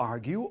do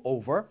argue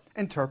over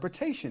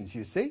interpretations,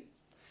 you see.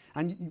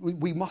 And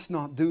we must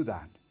not do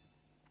that.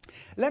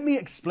 Let me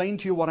explain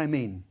to you what I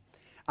mean.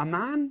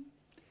 Men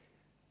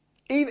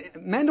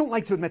don't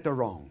like to admit they're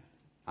wrong.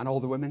 And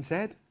all the women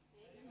said?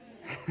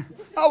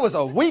 That was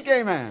a weak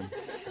amen.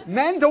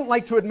 Men don't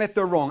like to admit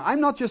they're wrong. I'm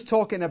not just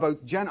talking about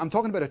I'm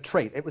talking about a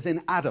trait. It was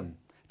in Adam.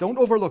 Don't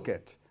overlook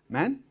it.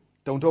 Men,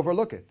 don't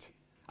overlook it.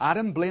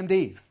 Adam blamed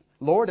Eve.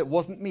 Lord, it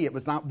wasn't me. It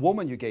was that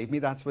woman you gave me.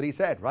 That's what he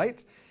said,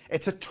 right?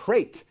 It's a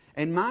trait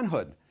in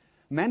manhood.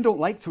 Men don't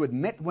like to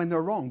admit when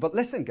they're wrong. But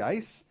listen,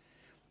 guys,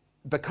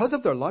 because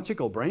of their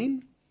logical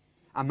brain,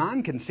 a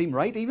man can seem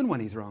right even when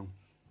he's wrong.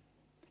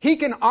 He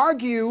can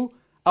argue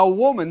a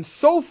woman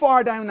so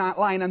far down that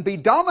line and be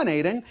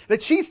dominating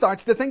that she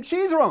starts to think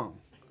she's wrong.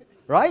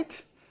 Right?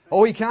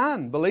 Oh, he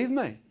can, believe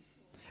me.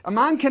 A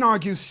man can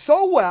argue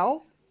so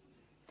well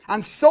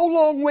and so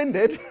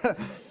long-winded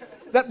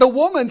that the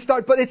woman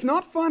but it's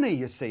not funny,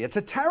 you see. It's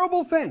a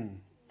terrible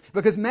thing.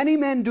 Because many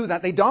men do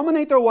that. They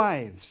dominate their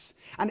wives.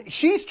 And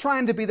she's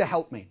trying to be the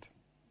helpmate.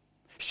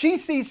 She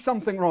sees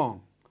something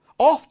wrong.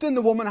 Often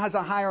the woman has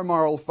a higher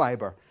moral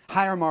fiber,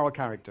 higher moral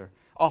character.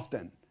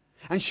 Often.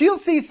 And she'll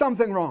see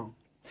something wrong.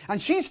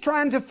 And she's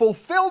trying to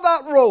fulfill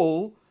that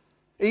role,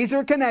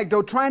 Ezer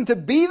Kenegdo, trying to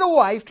be the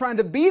wife, trying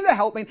to be the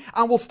helpmate,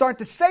 and will start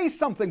to say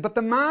something. But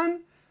the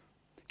man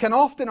can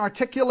often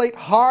articulate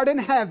hard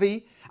and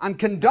heavy and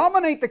can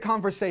dominate the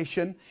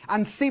conversation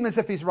and seem as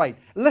if he's right.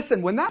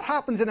 Listen, when that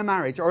happens in a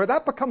marriage, or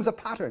that becomes a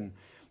pattern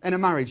in a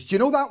marriage, do you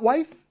know that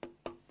wife?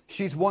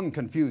 She's one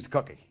confused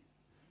cookie.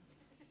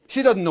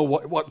 She doesn't know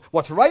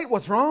what's right,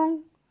 what's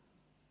wrong.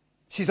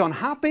 She's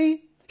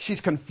unhappy.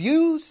 She's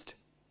confused.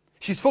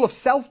 She's full of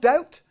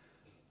self-doubt.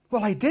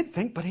 Well, I did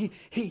think, but he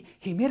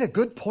made a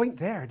good point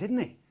there, didn't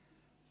he?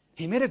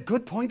 He made a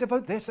good point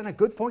about this and a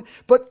good point.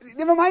 But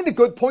never mind the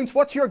good points.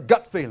 What's your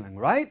gut feeling,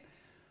 right?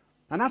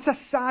 And that's a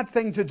sad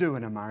thing to do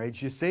in a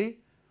marriage, you see.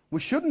 We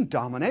shouldn't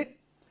dominate,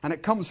 and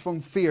it comes from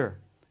fear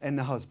in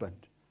the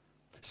husband.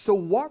 So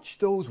watch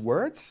those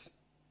words.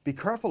 Be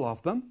careful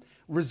of them.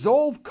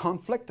 Resolve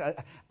conflict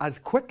as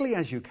quickly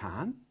as you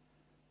can.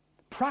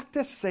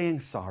 Practice saying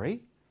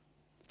sorry.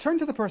 Turn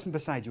to the person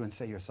beside you and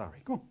say you're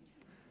sorry. Go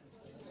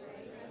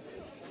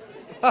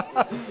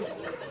on.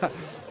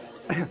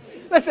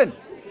 Listen.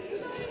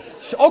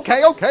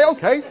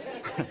 Okay.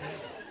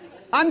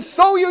 And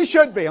so you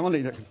should be.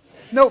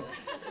 No.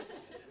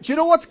 Do you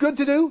know what's good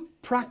to do?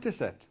 Practice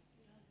it.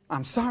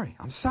 I'm sorry.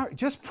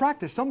 Just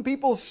practice. Some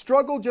people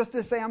struggle just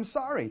to say I'm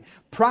sorry.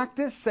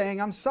 Practice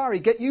saying I'm sorry.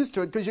 Get used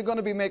to it because you're going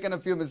to be making a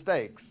few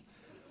mistakes.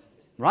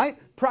 Right?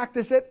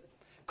 Practice it.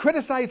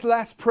 Criticize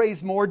less,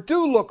 praise more.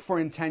 Do look for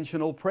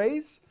intentional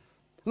praise.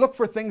 Look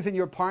for things in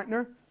your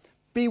partner.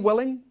 Be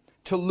willing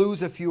to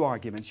lose a few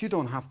arguments. You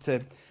don't have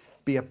to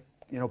be a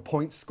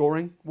point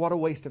scoring. What a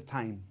waste of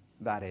time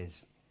that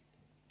is.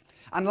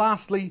 And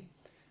lastly,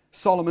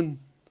 Solomon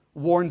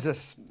warns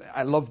us.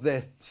 I love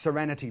the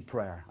serenity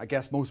prayer. I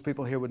guess most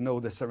people here would know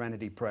the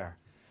serenity prayer.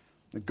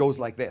 It goes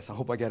like this. I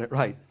hope I get it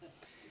right.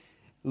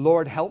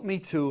 Lord, help me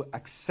to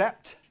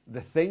accept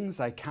the things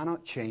I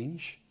cannot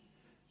change,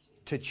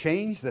 to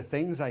change the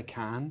things I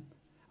can,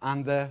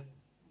 and the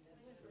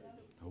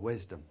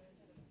wisdom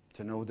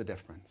to know the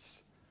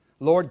difference.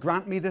 Lord,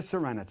 grant me the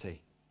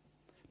serenity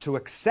to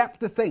accept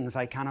the things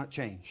I cannot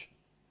change,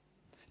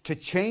 to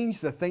change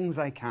the things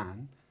I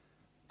can,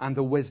 and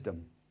the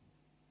wisdom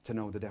to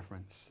know the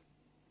difference.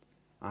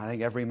 I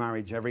think every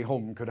marriage, every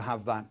home could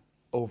have that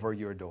over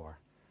your door.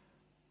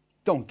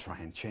 Don't try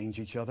and change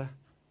each other.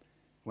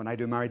 When I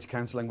do marriage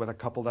counseling with a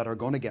couple that are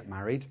going to get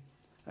married,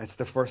 it's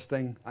the first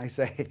thing I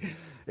say.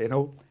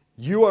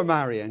 You are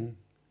marrying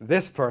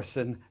this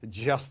person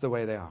just the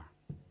way they are.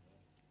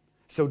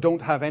 So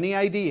don't have any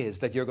ideas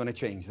that you're going to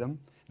change them.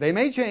 They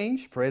may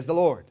change, praise the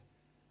Lord.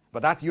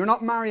 But you're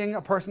not marrying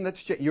a person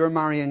you're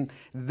marrying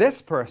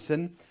this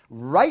person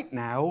right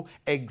now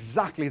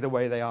exactly the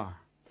way they are.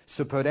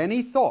 So put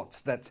any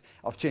thoughts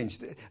of change.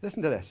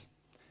 Listen to this.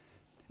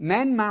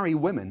 Men marry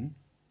women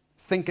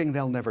thinking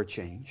they'll never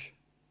change.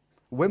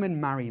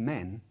 Women marry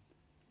men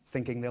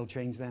thinking they'll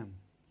change them.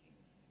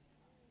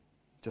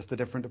 Just the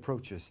different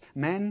approaches.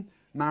 Men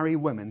marry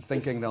women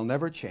thinking they'll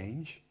never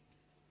change.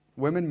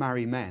 Women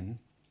marry men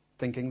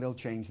thinking they'll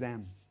change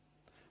them.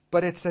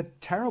 But it's a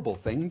terrible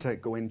thing to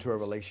go into a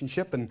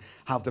relationship and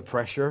have the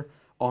pressure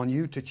on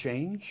you to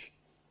change.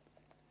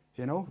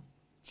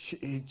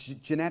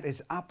 Jeanette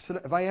is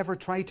absolute. If I ever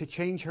try to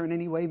change her in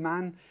any way,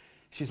 man,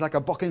 she's like a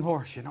bucking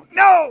horse,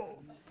 No!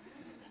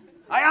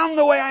 I am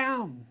the way I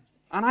am.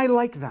 And I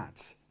like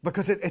that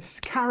because it's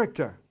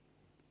character.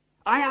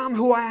 I am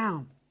who I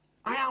am.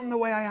 I am the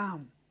way I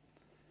am.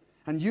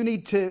 And you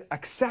need to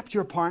accept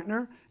your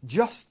partner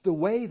just the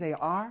way they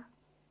are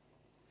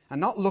and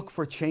not look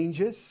for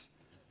changes.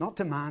 Not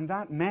demand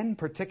that. Men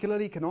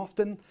particularly can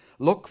often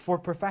look for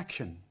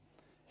perfection,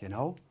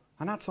 and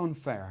that's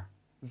unfair.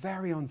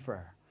 Very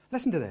unfair.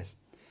 Listen to this.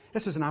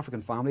 This was an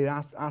African family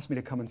that asked me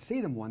to come and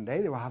see them one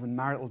day. They were having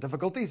marital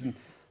difficulties and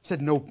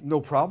said, no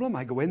problem.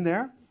 I go in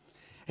there.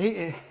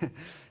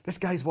 This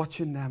guy's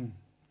watching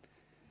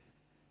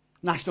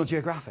National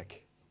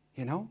Geographic,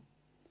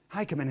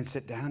 I come in and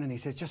sit down and he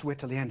says, just wait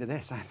till the end of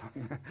this. I thought,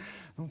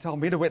 don't tell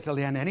me to wait till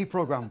the end of any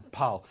program,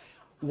 pal.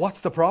 What's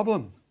the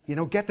problem?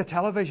 Get the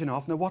television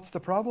off. Now, what's the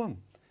problem?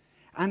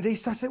 And he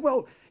starts saying,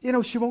 well,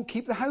 she won't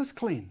keep the house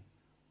clean.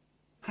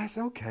 I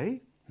said,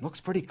 okay,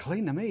 looks pretty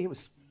clean to me. It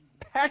was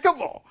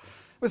impeccable.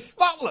 It was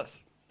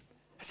spotless.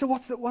 I said,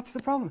 what's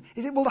the problem?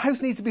 He said, well, the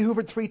house needs to be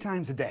hoovered 3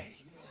 times a day.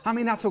 I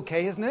mean, that's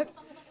okay, isn't it?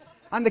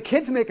 And the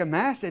kids make a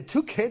mess. They had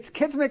 2 kids.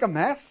 Kids make a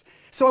mess.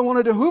 So I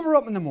wanted to hoover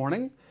up in the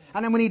morning,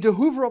 and then we need to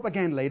hoover up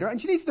again later,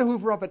 and she needs to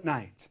hoover up at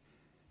night.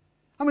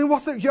 I mean,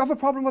 do you have a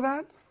problem with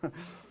that?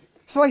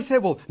 So I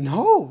said, well,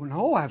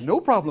 no, I have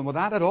no problem with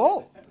that at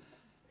all.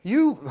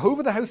 You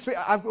hoover the house 3.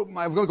 I've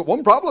got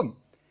one problem.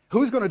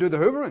 Who's going to do the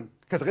hoovering?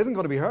 Because it isn't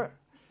going to be her.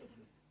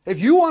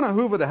 If you want to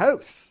hoover the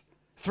house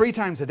 3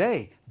 times a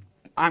day,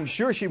 I'm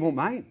sure she won't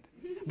mind.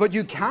 But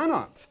you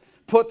cannot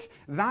put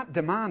that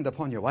demand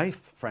upon your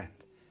wife, friend.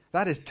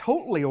 That is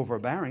totally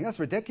overbearing. That's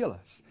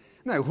ridiculous.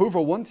 Now,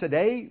 hoover once a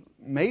day,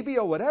 maybe,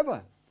 or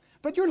whatever.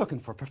 But you're looking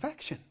for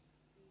perfection.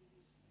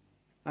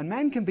 And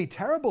men can be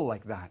terrible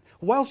like that.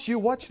 Whilst you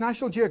watch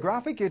National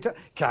Geographic,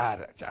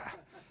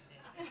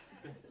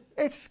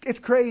 it's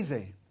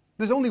crazy.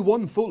 There's only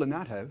one fool in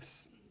that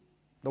house.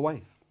 The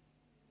wife.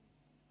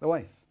 The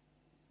wife.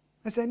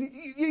 I said,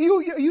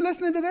 you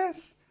listening to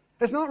this?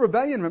 It's not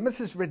rebellion.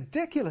 This is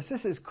ridiculous.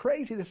 This is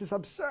crazy. This is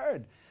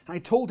absurd. I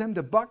told him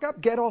to buck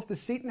up, get off the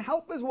seat, and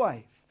help his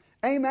wife.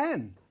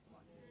 Amen.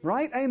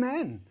 Right?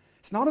 Amen.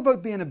 It's not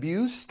about being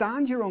abused.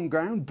 Stand your own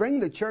ground. Bring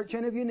the church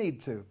in if you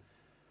need to.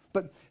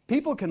 But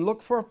people can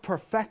look for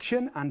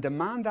perfection and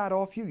demand that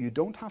off you. You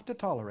don't have to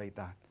tolerate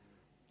that.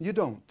 You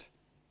don't.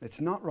 It's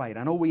not right.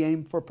 I know we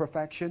aim for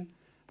perfection,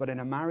 but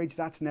in a marriage,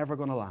 that's never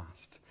going to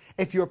last.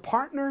 If your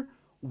partner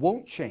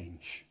won't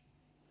change,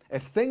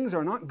 if things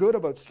are not good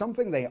about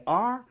something they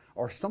are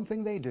or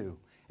something they do,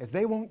 if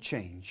they won't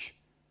change,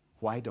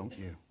 why don't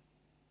you?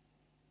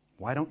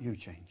 Why don't you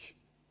change?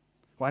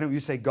 Why don't you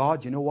say,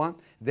 God, you know what?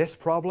 This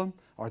problem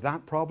or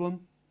that problem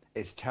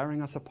is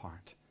tearing us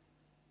apart.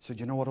 So do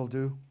you know what I'll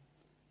do?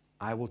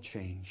 I will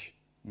change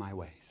my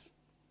ways.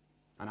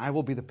 And I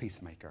will be the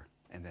peacemaker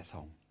in this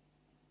home.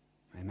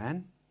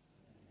 Amen?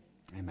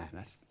 Amen.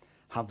 Let's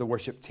have the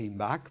worship team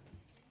back.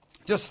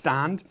 Just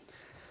stand.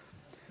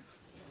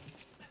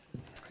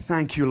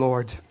 Thank you,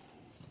 Lord.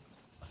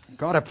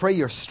 God, I pray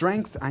your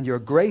strength and your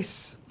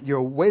grace,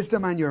 your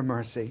wisdom and your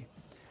mercy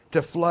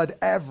to flood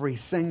every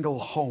single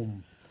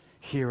home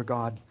here,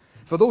 God.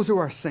 For those who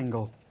are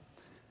single,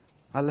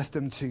 I lift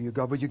them to you,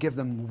 God. Would you give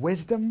them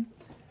wisdom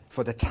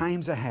for the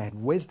times ahead?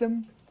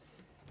 Wisdom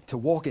to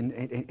walk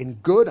in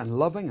good and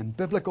loving and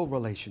biblical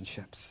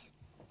relationships.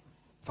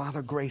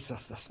 Father, grace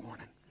us this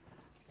morning.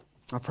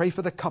 I pray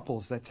for the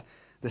couples that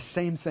the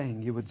same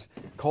thing, you would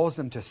cause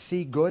them to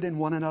see good in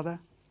one another,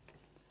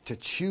 to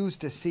choose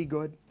to see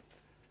good,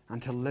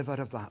 and to live out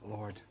of that,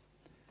 Lord.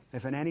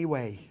 If in any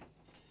way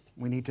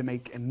we need to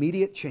make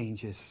immediate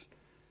changes,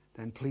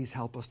 then please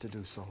help us to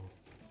do so.